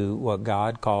and do what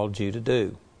God called you to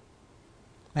do.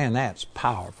 Man, that's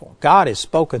powerful. God has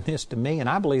spoken this to me, and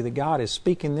I believe that God is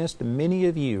speaking this to many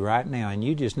of you right now, and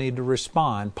you just need to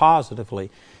respond positively.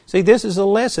 See, this is a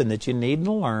lesson that you need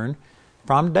to learn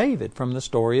from David, from the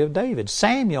story of David.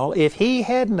 Samuel, if he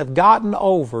hadn't have gotten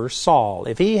over Saul,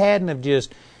 if he hadn't have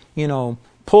just,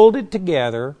 pulled it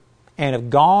together and have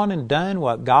gone and done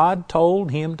what God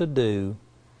told him to do,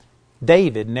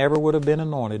 David never would have been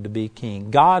anointed to be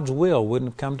king. God's will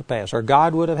wouldn't have come to pass, or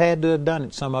God would have had to have done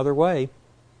it some other way.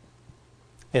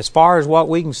 As far as what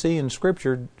we can see in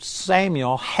Scripture,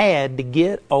 Samuel had to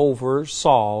get over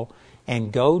Saul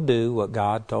and go do what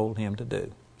God told him to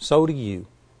do. So do you.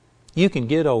 You can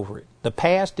get over it. The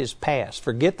past is past.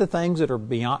 Forget the things that are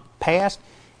beyond past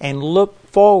and look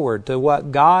forward to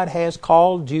what God has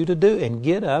called you to do and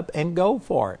get up and go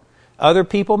for it. Other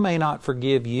people may not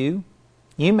forgive you.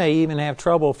 You may even have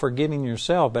trouble forgiving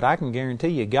yourself, but I can guarantee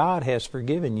you God has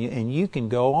forgiven you and you can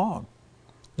go on.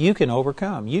 You can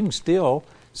overcome. You can still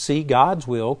see God's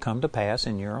will come to pass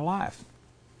in your life.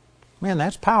 Man,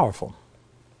 that's powerful.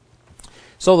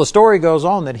 So the story goes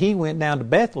on that he went down to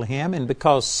Bethlehem, and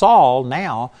because Saul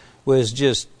now was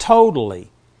just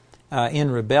totally in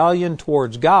rebellion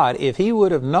towards God, if he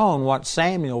would have known what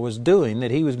Samuel was doing,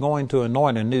 that he was going to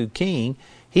anoint a new king,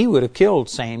 he would have killed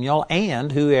Samuel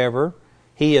and whoever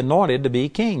he anointed to be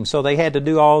king. So they had to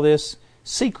do all this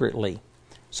secretly.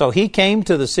 So he came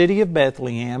to the city of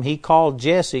Bethlehem. He called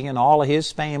Jesse and all of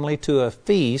his family to a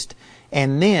feast,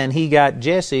 and then he got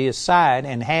Jesse aside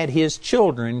and had his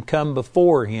children come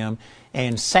before him,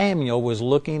 and Samuel was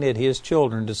looking at his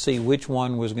children to see which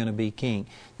one was going to be king.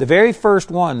 The very first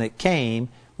one that came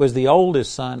was the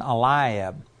oldest son,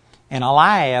 Eliab. And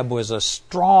Eliab was a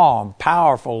strong,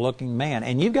 powerful-looking man.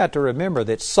 And you've got to remember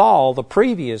that Saul, the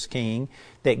previous king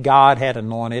that God had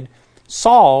anointed,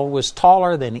 Saul was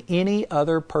taller than any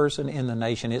other person in the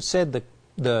nation. It said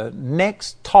the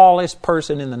next tallest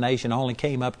person in the nation only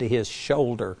came up to his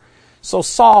shoulder. So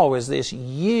Saul was this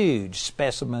huge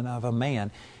specimen of a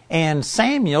man. And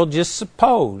Samuel just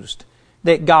supposed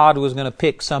that God was going to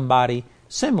pick somebody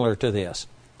similar to this.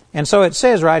 And so it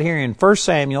says right here in 1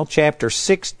 Samuel chapter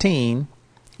 16,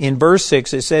 in verse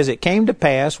 6, it says, "It came to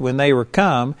pass when they were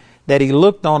come that he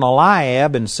looked on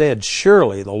Eliab and said,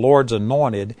 Surely the Lord's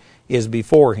anointed is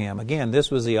before him." Again,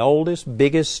 this was the oldest,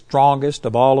 biggest, strongest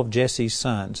of all of Jesse's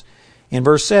sons. In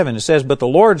verse 7 it says, "But the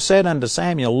Lord said unto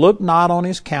Samuel, Look not on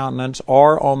his countenance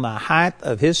or on the height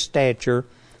of his stature,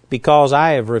 because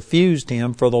I have refused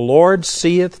him. For the Lord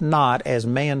seeth not as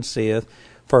man seeth.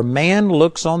 For man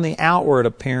looks on the outward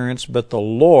appearance, but the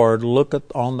Lord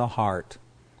looketh on the heart."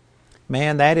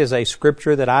 Man, that is a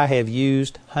scripture that I have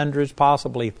used hundreds,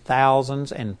 possibly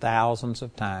thousands and thousands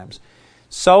of times.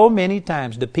 So many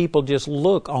times do people just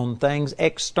look on things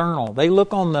external. They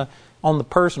look on the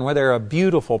person, whether they're a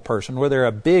beautiful person, whether they're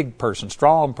a big person,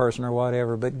 strong person, or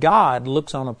whatever. But God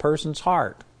looks on a person's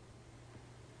heart.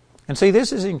 And see,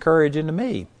 this is encouraging to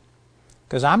me,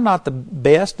 because I'm not the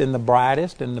best and the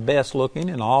brightest and the best looking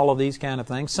and all of these kind of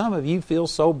things. Some of you feel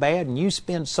so bad and you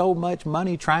spend so much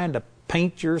money trying to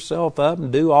paint yourself up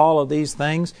and do all of these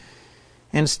things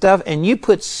and stuff, and you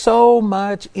put so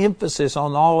much emphasis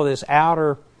on all of this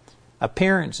outer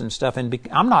appearance and stuff. And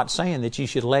I'm not saying that you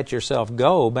should let yourself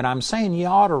go, but I'm saying you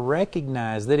ought to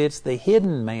recognize that it's the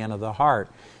hidden man of the heart.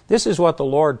 This is what the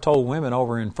Lord told women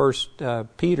over in 1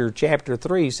 Peter chapter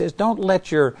 3. He says, don't let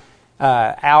your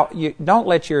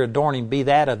adorning be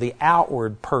that of the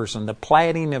outward person, the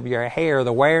plaiting of your hair,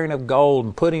 the wearing of gold,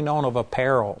 and putting on of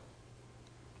apparel.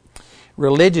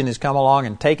 Religion has come along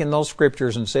and taken those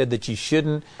scriptures and said that you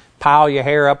shouldn't pile your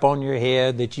hair up on your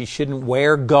head, that you shouldn't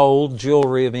wear gold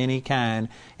jewelry of any kind,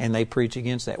 and they preach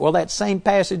against that. Well, that same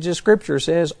passage of scripture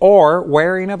says, or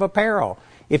wearing of apparel.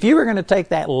 If you were going to take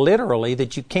that literally,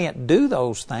 that you can't do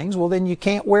those things, well, then you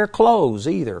can't wear clothes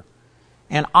either.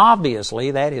 And obviously,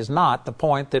 that is not the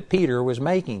point that Peter was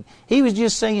making. He was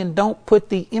just saying, don't put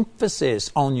the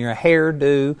emphasis on your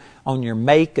hairdo, on your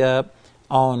makeup,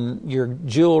 on your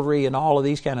jewelry and all of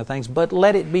these kind of things, but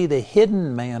let it be the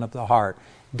hidden man of the heart.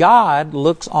 God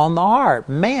looks on the heart.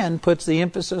 Man puts the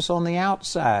emphasis on the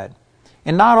outside.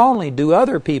 And not only do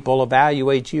other people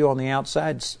evaluate you on the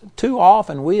outside, too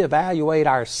often we evaluate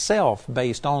ourselves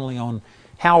based only on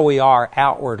how we are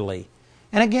outwardly.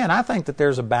 And again, I think that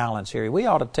there's a balance here. We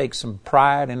ought to take some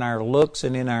pride in our looks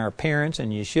and in our appearance,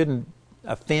 and you shouldn't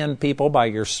offend people by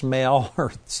your smell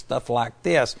or stuff like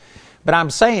this. But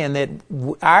I'm saying that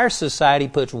our society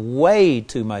puts way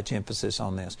too much emphasis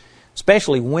on this.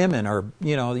 Especially women are,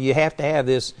 you have to have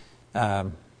this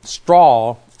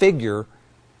straw figure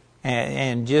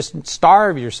and just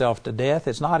starve yourself to death.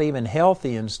 It's not even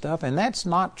healthy and stuff, and that's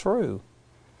not true.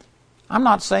 I'm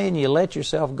not saying you let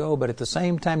yourself go, but at the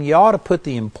same time, you ought to put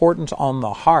the importance on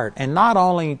the heart, and not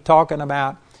only talking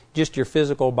about just your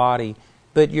physical body,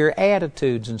 but your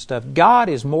attitudes and stuff. God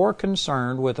is more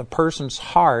concerned with a person's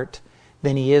heart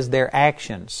than He is their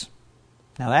actions.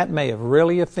 Now, that may have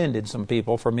really offended some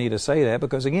people for me to say that,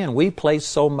 because again, we place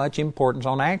so much importance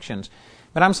on actions.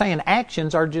 But I'm saying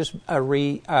actions are just a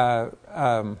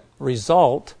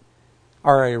result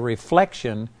or a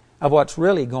reflection of what's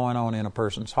really going on in a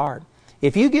person's heart.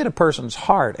 If you get a person's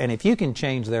heart, and if you can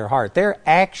change their heart, their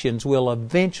actions will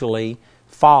eventually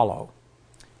follow.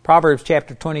 Proverbs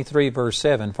chapter 23, verse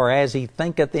 7, "For as he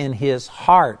thinketh in his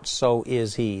heart, so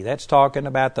is he." That's talking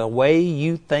about the way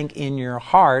you think in your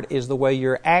heart is the way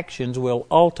your actions will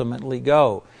ultimately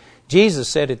go. Jesus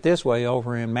said it this way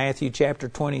over in Matthew chapter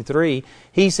 23.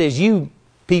 He says, "You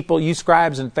people, you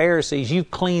scribes and Pharisees, you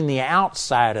clean the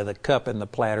outside of the cup and the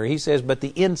platter." He says, "But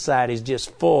the inside is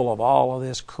just full of all of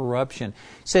this corruption."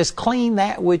 He says, "Clean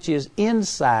that which is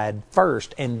inside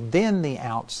first, and then the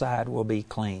outside will be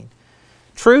clean."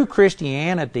 True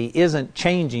Christianity isn't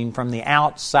changing from the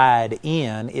outside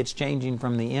in, it's changing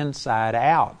from the inside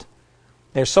out.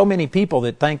 There's so many people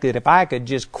that think that if I could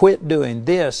just quit doing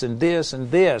this and this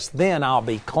and this, then I'll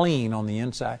be clean on the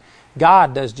inside.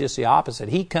 God does just the opposite.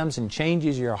 He comes and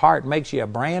changes your heart, makes you a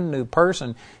brand new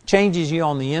person, changes you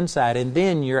on the inside, and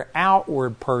then your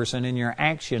outward person and your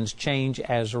actions change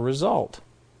as a result.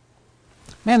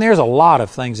 Man, there's a lot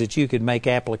of things that you could make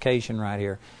application right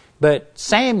here. But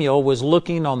Samuel was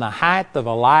looking on the height of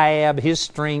Eliab, his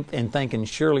strength, and thinking,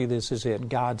 surely this is it. And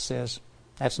God says,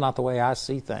 that's not the way I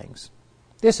see things.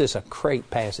 This is a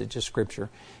great passage of Scripture,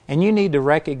 and you need to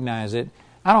recognize it.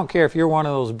 I don't care if you're one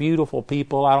of those beautiful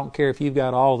people. I don't care if you've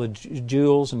got all the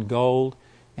jewels and gold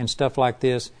and stuff like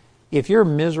this. If you're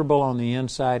miserable on the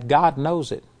inside, God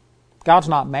knows it. God's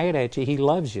not mad at you. He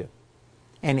loves you.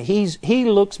 And He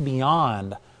looks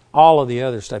beyond all of the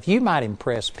other stuff. You might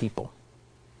impress people,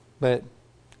 but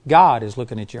God is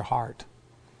looking at your heart.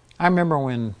 I remember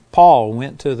when Paul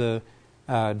went to the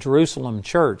Jerusalem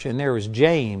church, and there was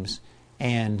James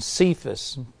and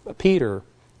Cephas, Peter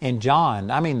and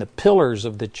John. I mean, the pillars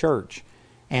of the church.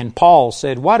 And Paul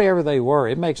said, whatever they were,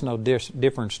 it makes no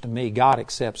difference to me. God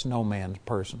accepts no man's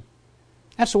person.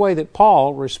 That's the way that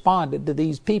Paul responded to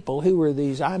these people who were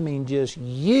these, just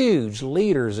huge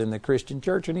leaders in the Christian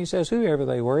church. And he says, whoever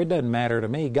they were, it doesn't matter to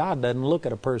me. God doesn't look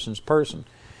at a person's person.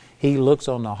 He looks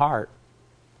on the heart.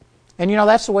 And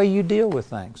that's the way you deal with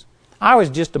things. I was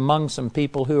just among some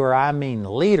people who are,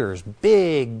 leaders,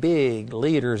 big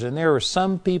leaders. And there were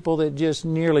some people that just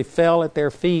nearly fell at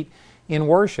their feet in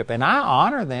worship. And I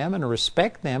honor them and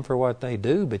respect them for what they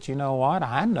do. But you know what?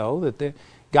 I know that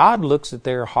God looks at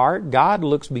their heart. God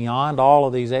looks beyond all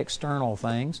of these external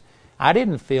things. I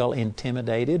didn't feel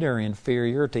intimidated or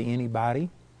inferior to anybody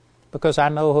because I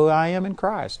know who I am in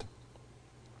Christ.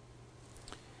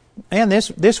 And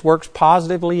this works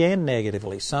positively and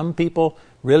negatively. Some people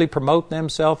really promote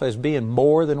themselves as being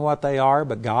more than what they are,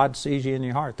 but God sees you in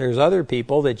your heart. There's other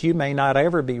people that you may not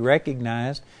ever be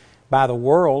recognized by the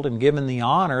world and given the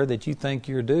honor that you think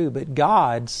you're due, but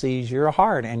God sees your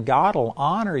heart, and God will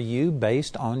honor you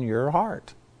based on your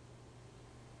heart.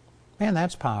 Man,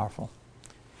 that's powerful.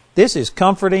 This is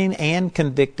comforting and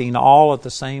convicting all at the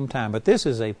same time, but this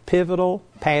is a pivotal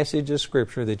passage of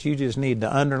Scripture that you just need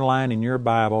to underline in your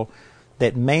Bible,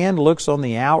 that man looks on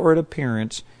the outward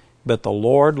appearance, but the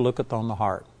Lord looketh on the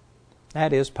heart.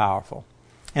 That is powerful.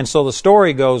 And so the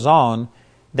story goes on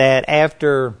that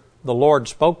after the Lord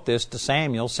spoke this to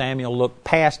Samuel, Samuel looked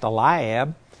past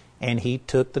Eliab, and he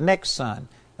took the next son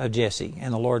of Jesse.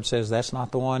 And the Lord says, that's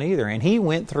not the one either. And he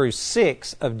went through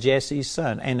 6 of Jesse's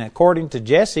sons. And according to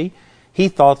Jesse, he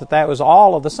thought that was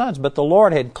all of the sons. But the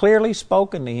Lord had clearly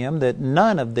spoken to him that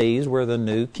none of these were the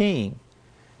new king.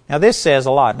 Now this says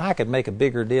a lot, and I could make a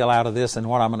bigger deal out of this than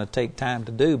what I'm going to take time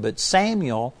to do. But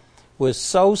Samuel was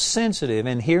so sensitive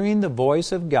in hearing the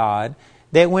voice of God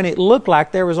that when it looked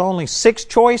like there was only 6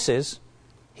 choices,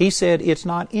 he said, it's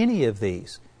not any of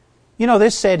these.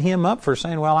 This set him up for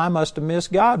saying, well, I must have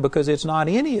missed God because it's not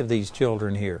any of these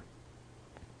children here.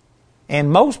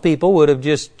 And most people would have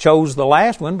just chose the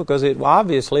last one because it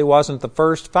obviously wasn't the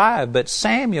first 5. But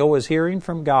Samuel was hearing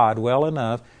from God well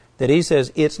enough that he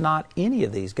says, it's not any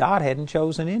of these. God hadn't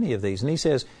chosen any of these.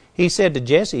 And he said to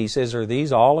Jesse, are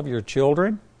these all of your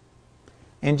children?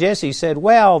 And Jesse said,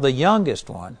 well, the youngest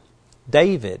one,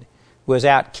 David, was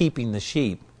out keeping the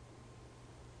sheep.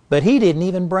 But he didn't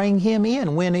even bring him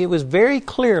in when it was very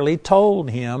clearly told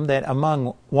him that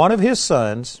among one of his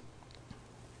sons,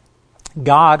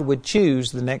 God would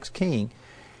choose the next king.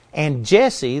 And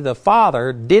Jesse, the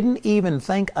father, didn't even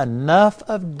think enough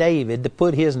of David to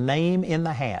put his name in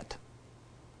the hat.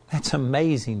 That's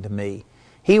amazing to me.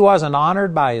 He wasn't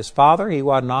honored by his father. He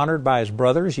wasn't honored by his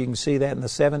brothers. You can see that in the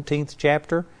 17th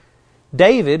chapter.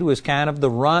 David was kind of the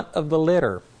runt of the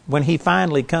litter. When he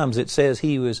finally comes, it says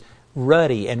he was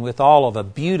ruddy and with all of a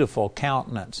beautiful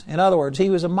countenance. In other words, he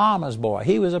was a mama's boy.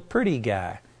 He was a pretty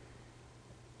guy.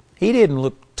 He didn't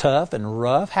look tough and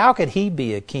rough. How could he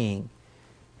be a king?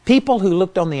 People who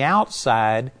looked on the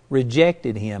outside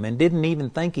rejected him and didn't even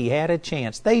think he had a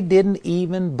chance. They didn't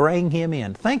even bring him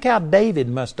in. Think how David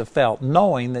must have felt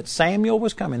knowing that Samuel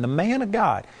was coming, the man of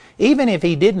God. Even if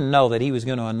he didn't know that he was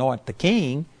going to anoint the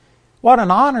king, what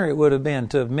an honor it would have been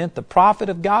to have meant the prophet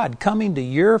of God coming to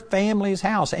your family's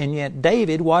house, and yet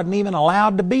David wasn't even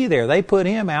allowed to be there. They put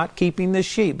him out keeping the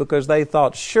sheep because they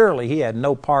thought surely he had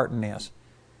no part in this.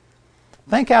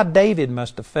 Think how David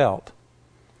must have felt.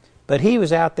 But he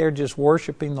was out there just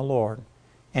worshiping the Lord.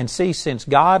 And see, since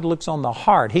God looks on the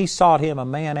heart, he sought him a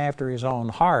man after his own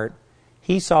heart.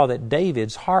 He saw that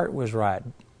David's heart was right.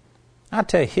 I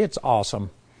tell you, it's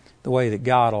awesome the way that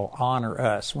God will honor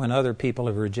us when other people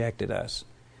have rejected us.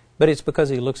 But it's because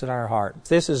he looks at our heart.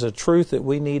 This is a truth that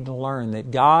we need to learn,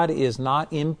 that God is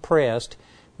not impressed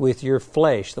with your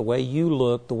flesh, the way you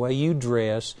look, the way you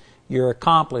dress, your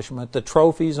accomplishment, the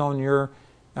trophies on your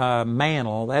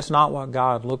mantle. That's not what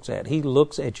God looks at. He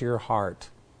looks at your heart.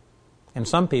 And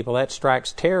some people, that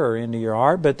strikes terror into your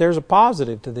heart, but there's a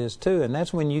positive to this too, and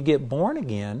that's when you get born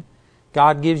again,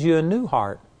 God gives you a new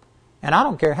heart. And I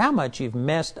don't care how much you've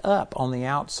messed up on the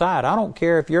outside. I don't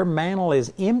care if your mantle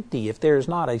is empty, if there's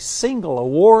not a single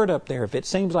award up there, if it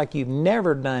seems like you've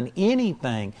never done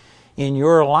anything in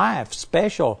your life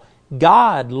special.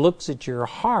 God looks at your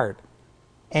heart.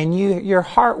 And your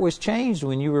heart was changed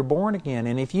when you were born again.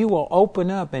 And if you will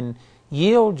open up and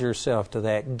yield yourself to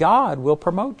that, God will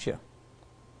promote you.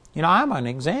 I'm an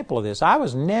example of this. I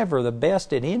was never the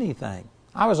best at anything.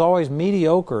 I was always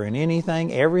mediocre in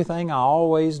anything, everything I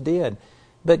always did.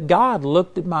 But God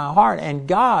looked at my heart, and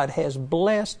God has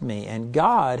blessed me, and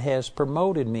God has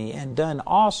promoted me and done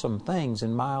awesome things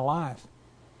in my life.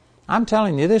 I'm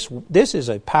telling you, this is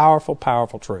a powerful,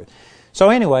 powerful truth. So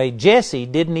anyway, Jesse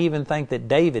didn't even think that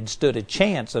David stood a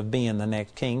chance of being the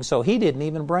next king, so he didn't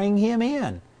even bring him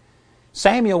in.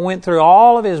 Samuel went through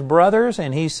all of his brothers,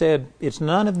 and he said, it's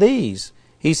none of these.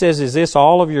 He says, is this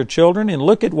all of your children? And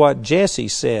look at what Jesse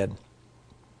said.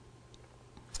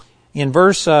 In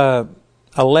verse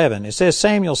 11, it says,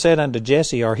 Samuel said unto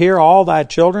Jesse, are here all thy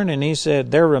children? And he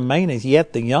said, there remaineth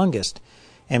yet the youngest.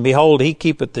 And behold, he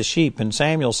keepeth the sheep. And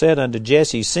Samuel said unto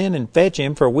Jesse, send and fetch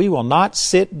him, for we will not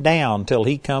sit down till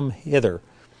he come hither.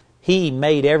 He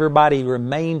made everybody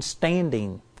remain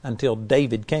standing until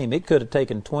David came. It could have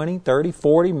taken 20, 30,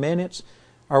 40 minutes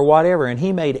or whatever. And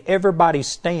he made everybody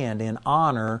stand in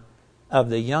honor of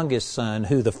the youngest son,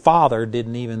 who the father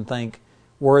didn't even think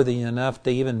worthy enough to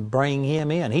even bring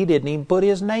him in. He didn't even put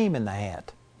his name in the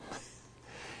hat.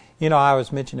 You know, I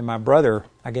was mentioning my brother.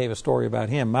 I gave a story about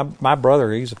him. My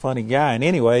brother, he's a funny guy. And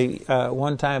anyway,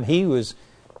 one time he was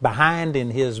behind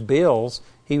in his bills.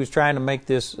 He was trying to make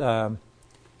this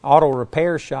auto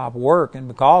repair shop work, and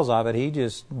because of it, he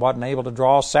just wasn't able to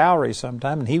draw salary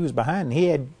sometime, and he was behind. And he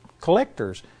had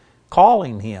collectors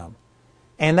calling him,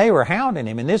 and they were hounding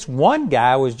him. And this one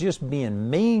guy was just being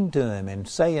mean to him and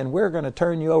saying, we're going to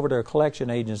turn you over to a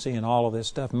collection agency and all of this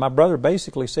stuff. And my brother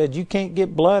basically said, you can't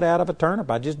get blood out of a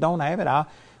turnip. I just don't have it.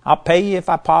 I'll pay you if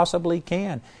I possibly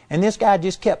can. And this guy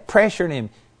just kept pressuring him.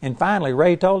 And finally,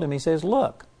 Ray told him, he says,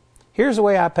 look, here's the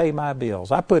way I pay my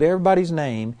bills. I put everybody's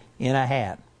name in a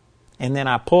hat, and then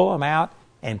I pull them out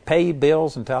and pay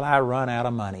bills until I run out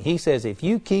of money. He says, if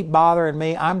you keep bothering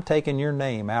me, I'm taking your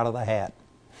name out of the hat.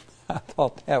 I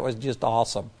thought that was just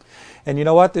awesome. And you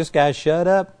know what? This guy shut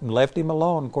up and left him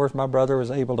alone. Of course, my brother was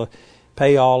able to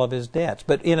pay all of his debts.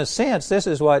 But in a sense, this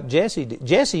is what Jesse did.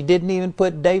 Jesse didn't even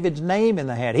put David's name in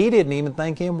the hat. He didn't even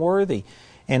think him worthy.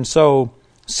 And so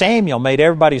Samuel made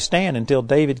everybody stand until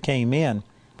David came in.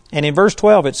 And in verse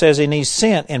 12 it says, and he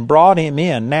sent and brought him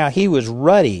in. Now he was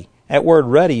ruddy. That word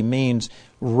ruddy means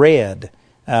red.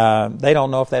 They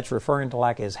don't know if that's referring to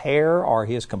like his hair or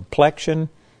his complexion.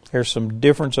 There's some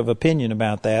difference of opinion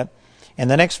about that. And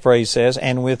the next phrase says,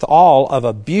 and withal of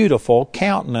a beautiful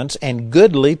countenance and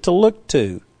goodly to look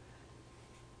to.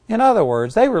 In other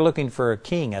words, they were looking for a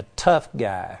king, a tough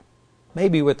guy,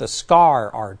 maybe with a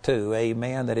scar or two, a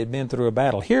man that had been through a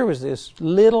battle. Here was this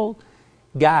little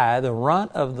guy, the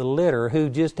runt of the litter, who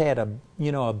just had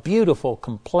a beautiful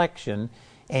complexion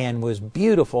and was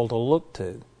beautiful to look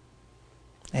to.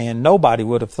 And nobody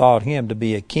would have thought him to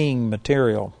be a king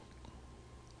material.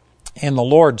 And the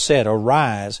Lord said,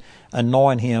 arise,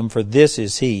 anoint him, for this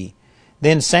is he.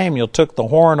 Then Samuel took the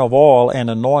horn of oil and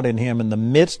anointed him in the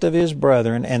midst of his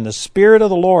brethren, and the Spirit of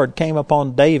the Lord came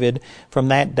upon David from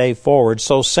that day forward.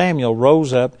 So Samuel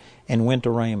rose up and went to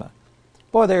Ramah.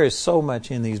 Boy, there is so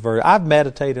much in these verses. I've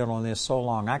meditated on this so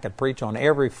long. I could preach on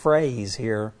every phrase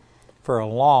here for a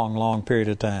long, long period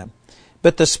of time.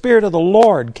 But the Spirit of the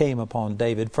Lord came upon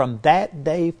David from that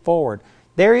day forward.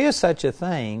 There is such a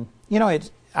thing. You know,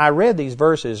 I read these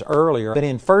verses earlier, but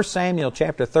in 1 Samuel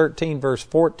chapter 13, verse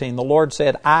 14, the Lord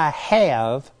said, I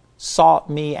have sought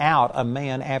me out a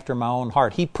man after my own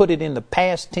heart. He put it in the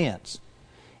past tense.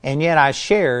 And yet I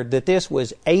shared that this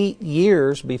was 8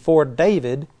 years before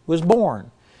David was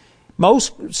born.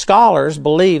 Most scholars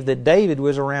believe that David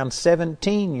was around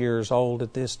 17 years old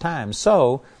at this time.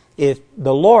 So, if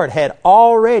the Lord had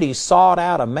already sought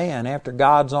out a man after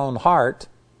God's own heart,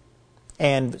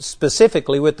 and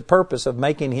specifically with the purpose of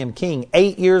making him king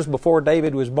 8 years before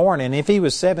David was born, and if he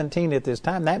was 17 at this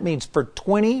time, that means for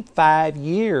 25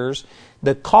 years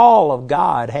the call of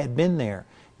God had been there.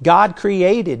 God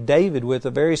created David with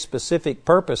a very specific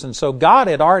purpose, and so God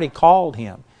had already called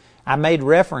him. I made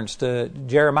reference to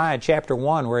Jeremiah chapter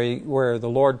 1 where the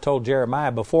Lord told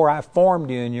Jeremiah, before I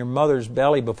formed you in your mother's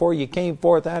belly, before you came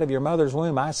forth out of your mother's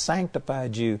womb, I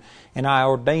sanctified you and I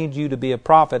ordained you to be a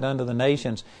prophet unto the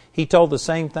nations. He told the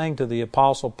same thing to the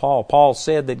Apostle Paul. Paul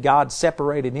said that God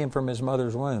separated him from his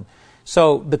mother's womb.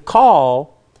 So the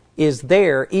call is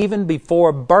there even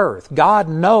before birth. God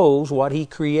knows what He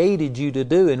created you to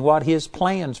do and what His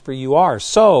plans for you are.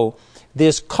 So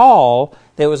this call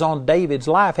that was on David's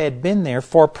life had been there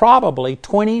for probably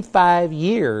 25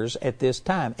 years at this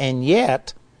time. And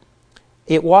yet,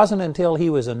 it wasn't until he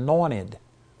was anointed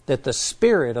that the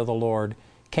Spirit of the Lord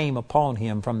came upon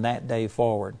him from that day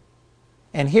forward.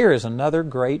 And here is another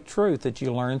great truth that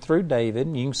you learn through David,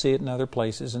 and you can see it in other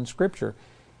places in Scripture,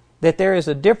 that there is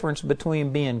a difference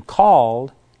between being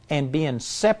called and being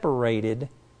separated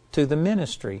to the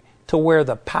ministry. to where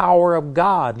the power of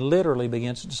God literally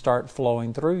begins to start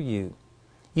flowing through you.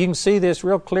 You can see this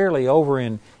real clearly over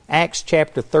in Acts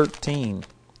chapter 13.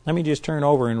 Let me just turn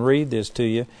over and read this to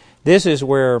you. This is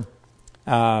where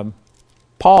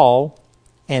Paul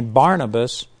and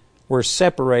Barnabas were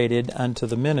separated unto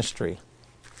the ministry.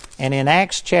 And in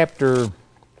Acts chapter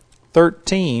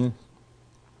 13,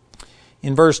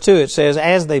 in verse 2, it says,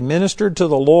 As they ministered to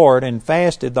the Lord and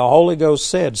fasted, the Holy Ghost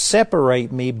said,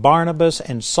 Separate me, Barnabas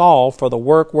and Saul, for the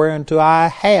work whereunto I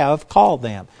have called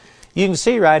them. You can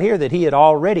see right here that he had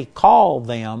already called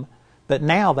them, but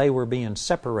now they were being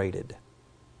separated.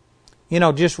 You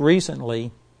know, just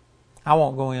recently, I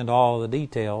won't go into all the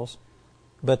details,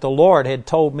 but the Lord had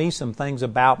told me some things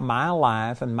about my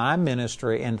life and my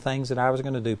ministry and things that I was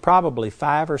going to do probably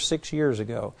 5 or 6 years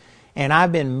ago. And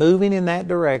I've been moving in that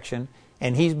direction,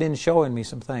 and He's been showing me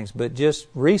some things. But just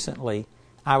recently,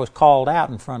 I was called out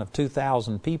in front of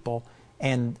 2,000 people,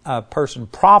 and a person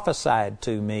prophesied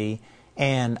to me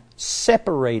and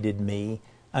separated me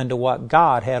unto what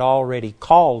God had already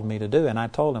called me to do. And I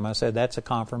told him, I said, that's a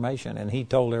confirmation. And he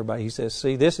told everybody, he says,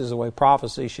 see, this is the way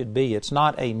prophecy should be. It's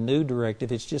not a new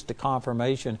directive, it's just a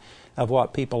confirmation of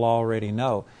what people already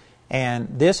know. And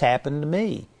this happened to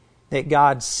me, that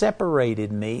God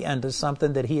separated me unto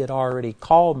something that He had already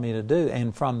called me to do.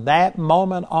 And from that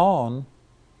moment on,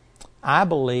 I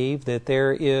believe that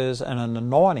there is an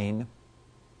anointing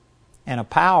and a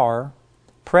power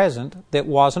present that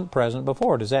wasn't present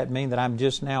before. Does that mean that I'm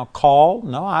just now called?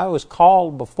 No, I was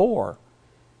called before,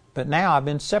 but now I've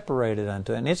been separated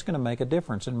unto it, and it's going to make a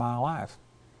difference in my life.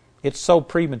 It's so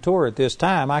premature at this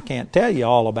time, I can't tell you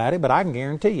all about it, but I can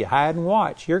guarantee you, hide and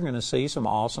watch, you're going to see some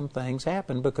awesome things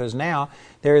happen, because now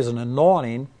there is an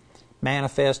anointing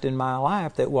manifest in my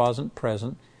life that wasn't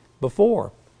present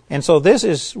before. And so this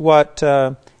is what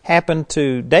happened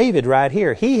to David right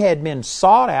here. He had been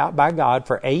sought out by God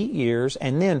for 8 years,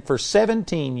 and then for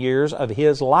 17 years of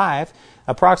his life,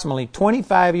 approximately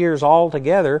 25 years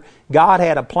altogether, God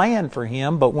had a plan for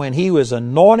him, but when he was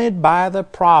anointed by the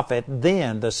prophet,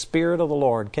 then the Spirit of the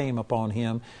Lord came upon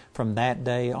him from that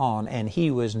day on, and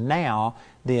he was now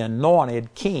the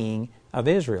anointed king of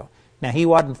Israel. Now, he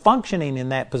wasn't functioning in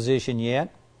that position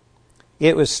yet.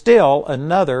 It was still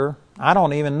another, I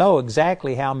don't even know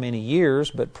exactly how many years,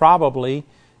 but probably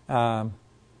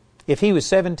if he was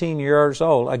 17 years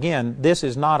old, again, this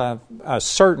is not a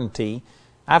certainty.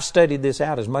 I've studied this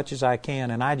out as much as I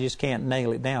can, and I just can't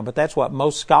nail it down. But that's what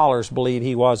most scholars believe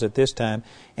he was at this time.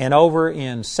 And over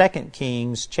in 2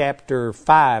 Kings chapter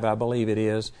 5, I believe it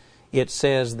is, it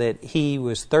says that he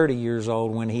was 30 years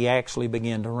old when he actually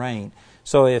began to reign.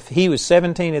 So if he was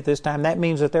 17 at this time, that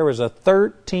means that there was a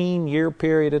 13-year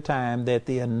period of time that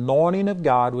the anointing of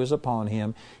God was upon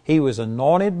him. He was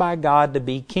anointed by God to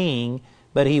be king,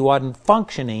 but he wasn't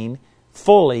functioning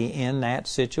fully in that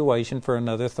situation for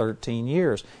another 13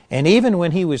 years. And even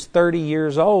when he was 30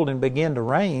 years old and began to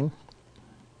reign,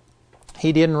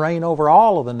 he didn't reign over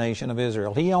all of the nation of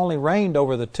Israel. He only reigned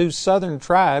over the 2 southern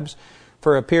tribes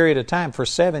for a period of time, for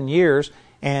 7 years.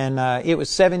 And it was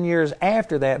 7 years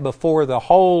after that before the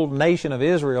whole nation of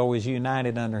Israel was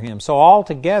united under him. So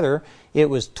altogether, it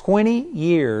was 20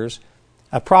 years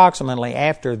approximately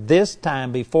after this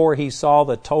time before he saw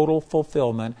the total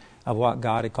fulfillment of what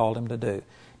God had called him to do.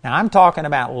 Now, I'm talking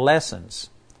about lessons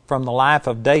from the life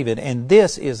of David, and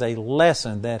this is a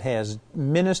lesson that has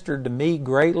ministered to me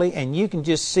greatly, and you can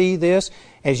just see this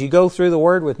as you go through the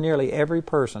Word with nearly every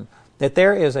person, that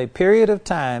there is a period of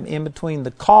time in between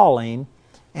the calling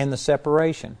and the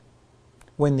separation,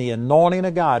 when the anointing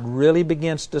of God really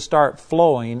begins to start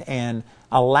flowing and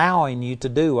allowing you to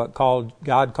do what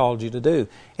God called you to do.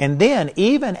 And then,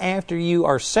 even after you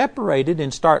are separated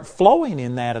and start flowing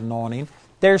in that anointing,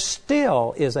 there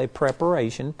still is a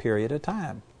preparation period of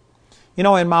time. You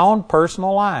know, in my own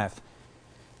personal life,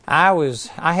 I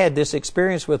had this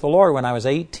experience with the Lord when I was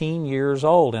 18 years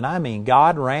old, and I mean,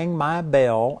 God rang my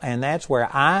bell, and that's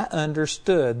where I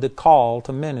understood the call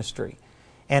to ministry.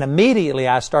 And immediately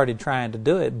I started trying to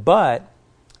do it, but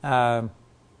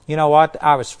you know what?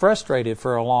 I was frustrated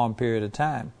for a long period of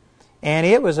time. And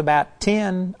it was about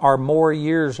 10 or more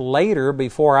years later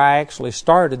before I actually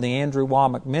started the Andrew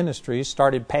Wommack Ministries,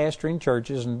 started pastoring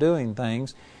churches and doing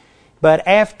things. But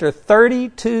after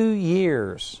 32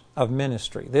 years of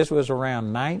ministry, this was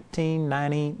around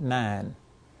 1999,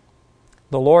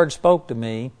 the Lord spoke to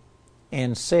me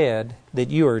and said that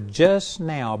you are just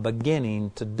now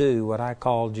beginning to do what I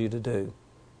called you to do.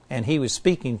 And He was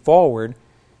speaking forward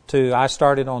to, I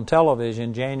started on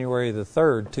television January the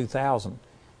 3rd, 2000.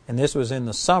 And this was in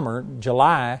the summer,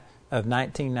 July of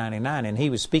 1999. And He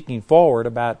was speaking forward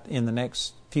about in the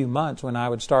next few months when I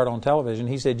would start on television.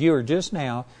 He said, you are just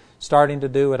now starting to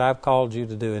do what I've called you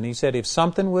to do. And he said, if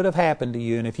something would have happened to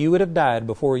you, and if you would have died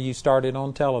before you started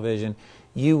on television,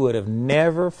 you would have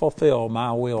never fulfilled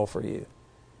my will for you.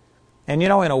 And in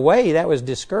a way, that was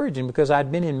discouraging because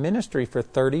I'd been in ministry for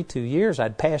 32 years.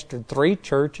 I'd pastored 3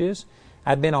 churches.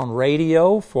 I'd been on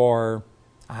radio for,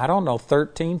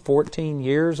 13, 14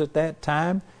 years at that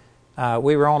time.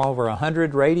 We were on over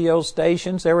 100 radio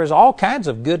stations. There was all kinds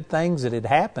of good things that had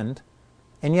happened.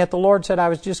 And yet the Lord said I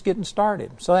was just getting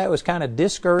started. So that was kind of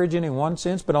discouraging in one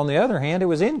sense, but on the other hand, it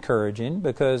was encouraging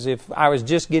because if I was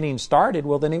just getting started,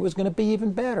 well, then it was going to be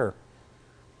even better.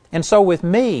 And so with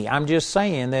me, I'm just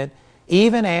saying that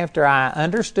even after I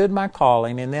understood my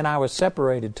calling and then I was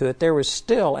separated to it, there was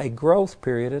still a growth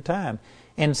period of time.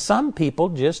 And some people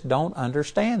just don't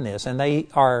understand this, and they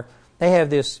have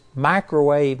this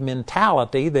microwave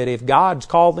mentality that if God's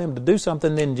called them to do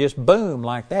something, then just boom,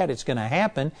 like that, it's going to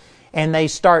happen. And they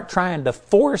start trying to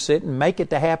force it and make it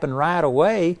to happen right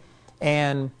away,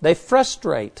 and they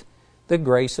frustrate the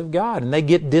grace of God, and they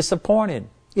get disappointed.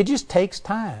 It just takes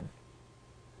time.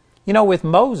 With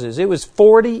Moses, it was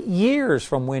 40 years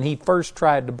from when he first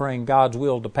tried to bring God's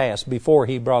will to pass before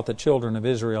he brought the children of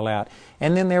Israel out.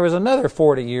 And then there was another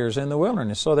 40 years in the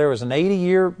wilderness. So there was an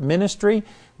 80-year ministry,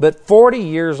 but 40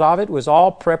 years of it was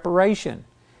all preparation.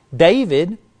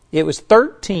 David, it was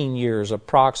 13 years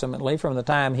approximately from the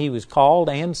time he was called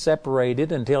and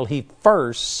separated until he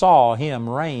first saw him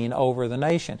reign over the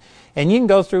nation. And you can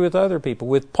go through with other people.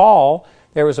 With Paul,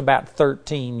 there was about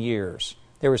 13 years.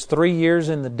 There was 3 years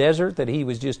in the desert that he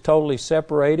was just totally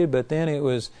separated, but then it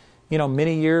was,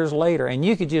 many years later. And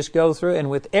you could just go through, and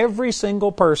with every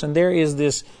single person, there is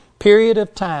this period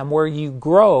of time where you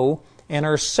grow and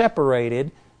are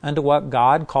separated unto what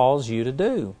God calls you to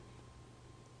do.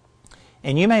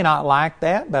 And you may not like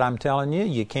that, but I'm telling you,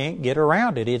 you can't get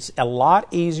around it. It's a lot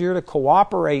easier to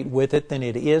cooperate with it than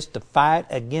it is to fight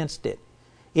against it.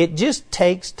 It just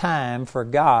takes time for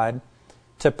God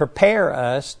to prepare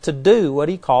us to do what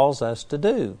He calls us to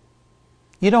do.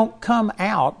 You don't come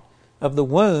out of the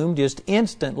womb just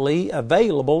instantly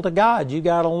available to God. You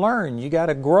got to learn. You got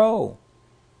to grow.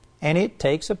 And it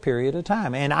takes a period of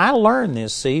time. And I learned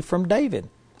this, from David.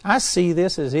 I see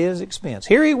this as his expense.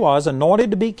 Here he was,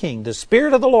 anointed to be king. The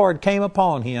Spirit of the Lord came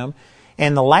upon him.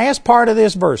 And the last part of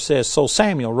this verse says, so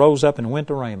Samuel rose up and went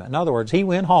to Ramah. In other words, he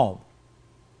went home.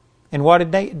 And what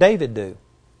did David do?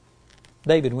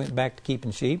 David went back to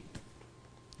keeping sheep.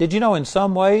 Did you know in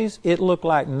some ways it looked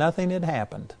like nothing had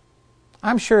happened?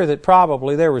 I'm sure that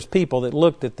probably there was people that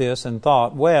looked at this and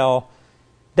thought, well,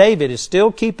 David is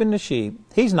still keeping the sheep.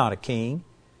 He's not a king.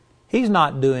 He's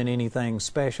not doing anything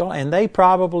special. And they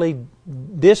probably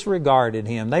disregarded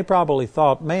him. They probably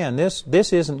thought, man, this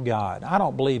isn't God. I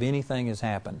don't believe anything has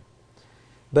happened.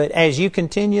 But as you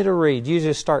continue to read, you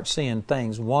just start seeing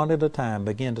things one at a time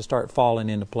begin to start falling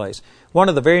into place. One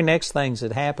of the very next things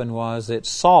that happened was that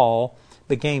Saul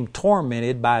became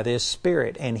tormented by this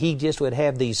spirit, and he just would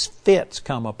have these fits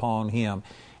come upon him.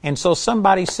 And so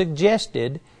somebody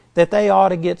suggested that they ought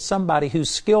to get somebody who's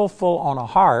skillful on a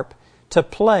harp to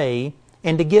play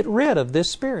and to get rid of this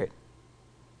spirit.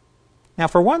 Now,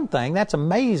 for one thing, that's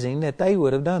amazing that they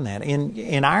would have done that.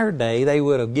 In our day, they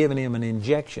would have given him an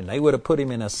injection. They would have put him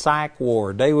in a psych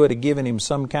ward. They would have given him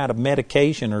some kind of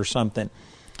medication or something.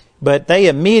 But they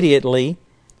immediately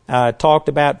talked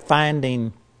about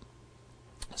finding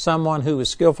someone who was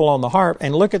skillful on the harp.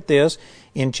 And look at this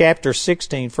in chapter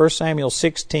 16, 1 Samuel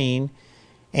 16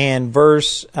 and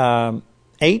verse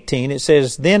 18. It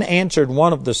says, Then answered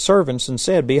one of the servants and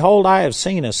said, Behold, I have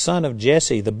seen a son of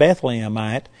Jesse the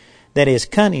Bethlehemite, that is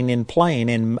cunning in playing,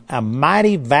 and a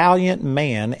mighty valiant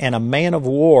man, and a man of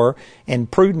war, and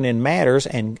prudent in matters,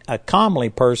 and a comely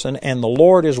person, and the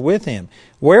Lord is with him.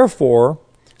 Wherefore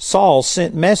Saul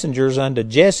sent messengers unto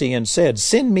Jesse, and said,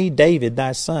 Send me David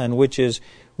thy son, which is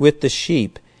with the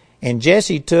sheep. And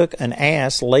Jesse took an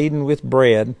ass laden with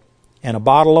bread, and a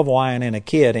bottle of wine, and a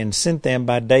kid, and sent them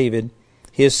by David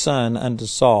his son unto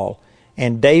Saul.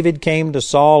 And David came to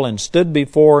Saul and stood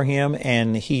before him,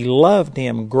 and he loved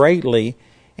him greatly,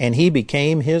 and he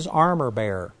became his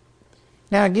armor-bearer.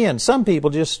 Now again, some people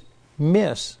just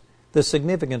miss the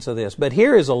significance of this. But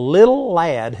here is a little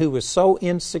lad who was so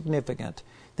insignificant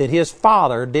that his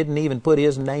father didn't even put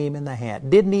his name in the hat,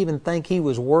 didn't even think he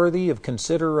was worthy of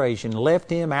consideration, left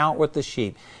him out with the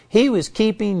sheep. He was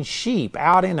keeping sheep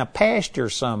out in a pasture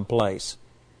someplace.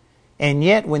 And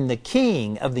yet when the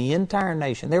king of the entire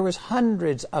nation, there was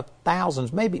hundreds of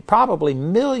thousands, probably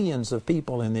millions of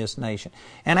people in this nation.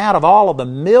 And out of all of the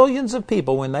millions of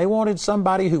people, when they wanted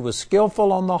somebody who was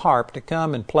skillful on the harp to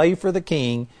come and play for the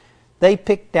king, They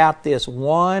picked out this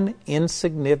one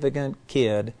insignificant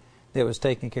kid that was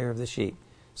taking care of the sheep.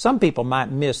 Some people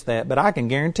might miss that, but I can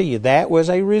guarantee you that was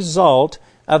a result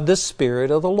of the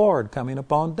Spirit of the Lord coming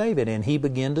upon David, and he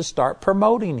began to start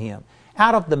promoting him.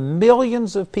 Out of the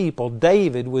millions of people,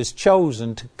 David was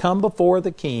chosen to come before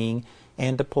the king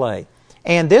and to play.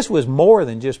 And this was more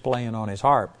than just playing on his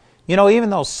harp. You know, even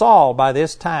though Saul by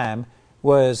this time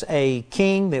was a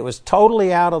king that was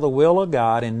totally out of the will of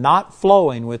God and not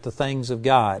flowing with the things of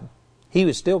God, he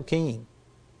was still king.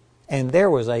 And there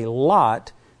was a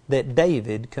lot that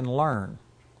David can learn.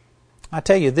 I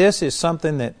tell you, this is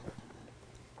something that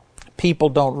people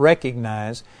don't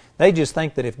recognize. They just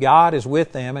think that if God is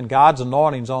with them and God's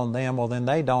anointing's on them, well, then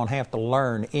they don't have to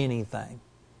learn anything.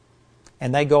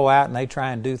 And they go out and they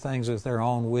try and do things with their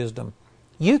own wisdom.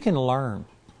 You can learn.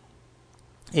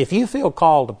 If you feel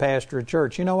called to pastor a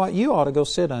church, you know what? You ought to go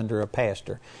sit under a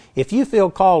pastor. If you feel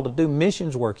called to do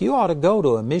missions work, you ought to go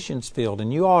to a missions field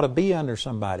and you ought to be under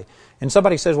somebody. And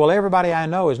somebody says, well, everybody I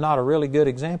know is not a really good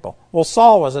example. Well,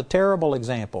 Saul was a terrible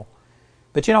example.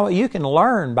 But you know what? You can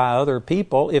learn by other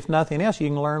people. If nothing else, you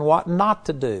can learn what not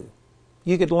to do.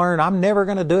 You could learn, I'm never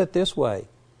going to do it this way.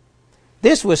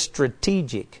 This was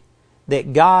strategic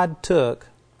that God took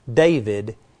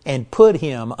David and put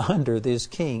him under this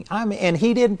king. And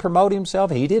he didn't promote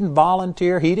himself. He didn't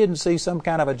volunteer. He didn't see some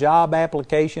kind of a job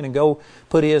application and go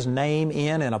put his name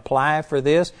in and apply for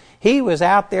this. He was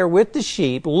out there with the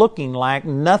sheep looking like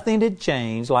nothing had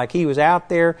changed, like he was out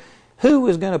there. Who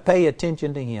was going to pay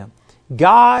attention to him?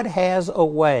 God has a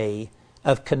way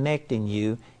of connecting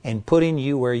you and putting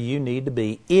you where you need to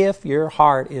be if your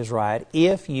heart is right,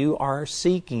 if you are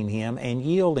seeking Him and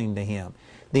yielding to Him.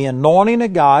 The anointing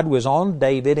of God was on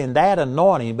David, and that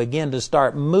anointing began to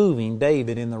start moving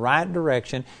David in the right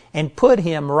direction and put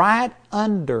him right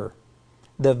under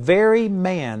the very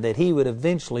man that he would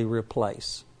eventually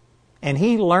replace. And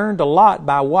he learned a lot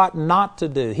by what not to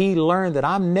do. He learned that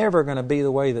I'm never going to be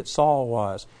the way that Saul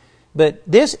was. But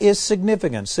this is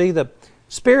significant. See, the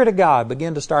Spirit of God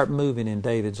began to start moving in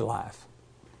David's life.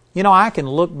 You know, I can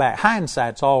look back.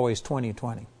 Hindsight's always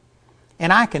 20/20.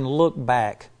 And I can look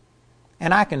back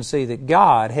and I can see that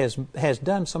God has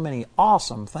done so many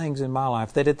awesome things in my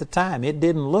life that at the time it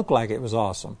didn't look like it was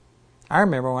awesome. I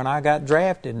remember when I got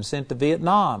drafted and sent to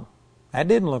Vietnam. That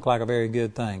didn't look like a very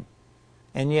good thing.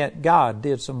 And yet God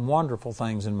did some wonderful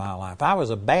things in my life. I was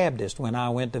a Baptist when I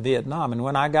went to Vietnam, and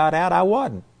when I got out, I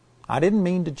wasn't. I didn't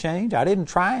mean to change. I didn't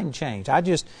try and change. I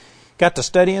just got to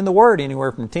study in the Word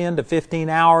anywhere from 10 to 15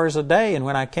 hours a day. And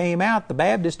when I came out, the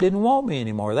Baptists didn't want me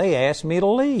anymore. They asked me to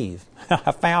leave.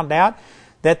 I found out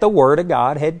that the Word of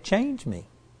God had changed me.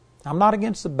 I'm not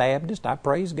against the Baptist. I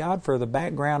praise God for the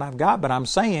background I've got. But I'm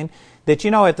saying that,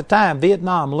 you know, at the time,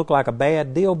 Vietnam looked like a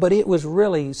bad deal, but it was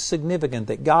really significant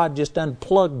that God just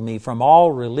unplugged me from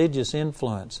all religious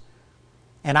influence.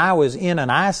 And I was in an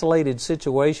isolated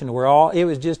situation where it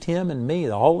was just Him and me,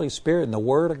 the Holy Spirit and the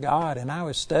Word of God, and I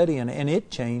was studying, and it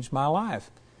changed my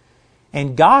life.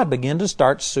 And God began to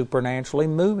start supernaturally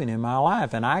moving in my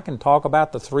life. And I can talk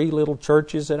about the 3 little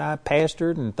churches that I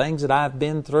pastored and things that I've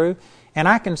been through, and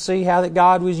I can see how that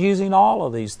God was using all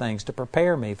of these things to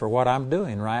prepare me for what I'm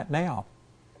doing right now.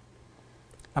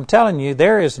 I'm telling you,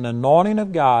 there is an anointing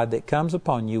of God that comes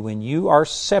upon you when you are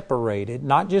separated,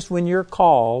 not just when you're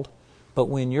called, but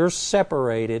when you're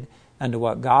separated unto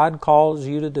what God calls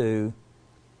you to do,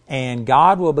 and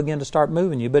God will begin to start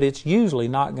moving you, but it's usually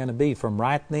not going to be from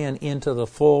right then into the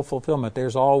full fulfillment.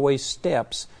 There's always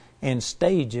steps and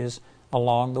stages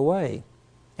along the way,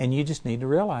 and you just need to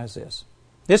realize this.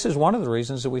 This is one of the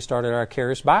reasons that we started our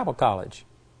Charis Bible College,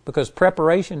 because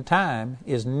preparation time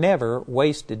is never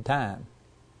wasted time.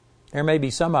 There may be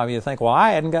some of you that think, well,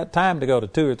 I hadn't got time to go to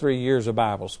 2 or 3 years of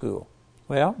Bible school.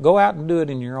 Well, go out and do it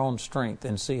in your own strength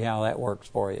and see how that works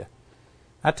for you.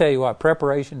 I tell you what,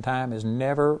 preparation time is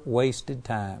never wasted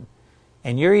time.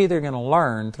 And you're either going to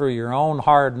learn through your own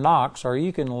hard knocks, or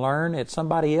you can learn at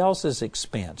somebody else's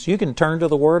expense. You can turn to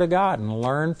the Word of God and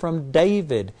learn from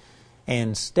David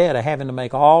instead of having to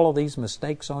make all of these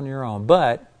mistakes on your own.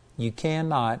 But you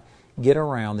cannot get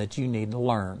around that you need to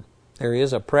learn. There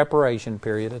is a preparation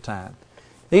period of time.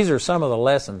 These are some of the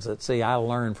lessons that, I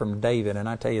learned from David, and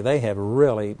I tell you, they have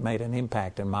really made an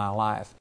impact in my life.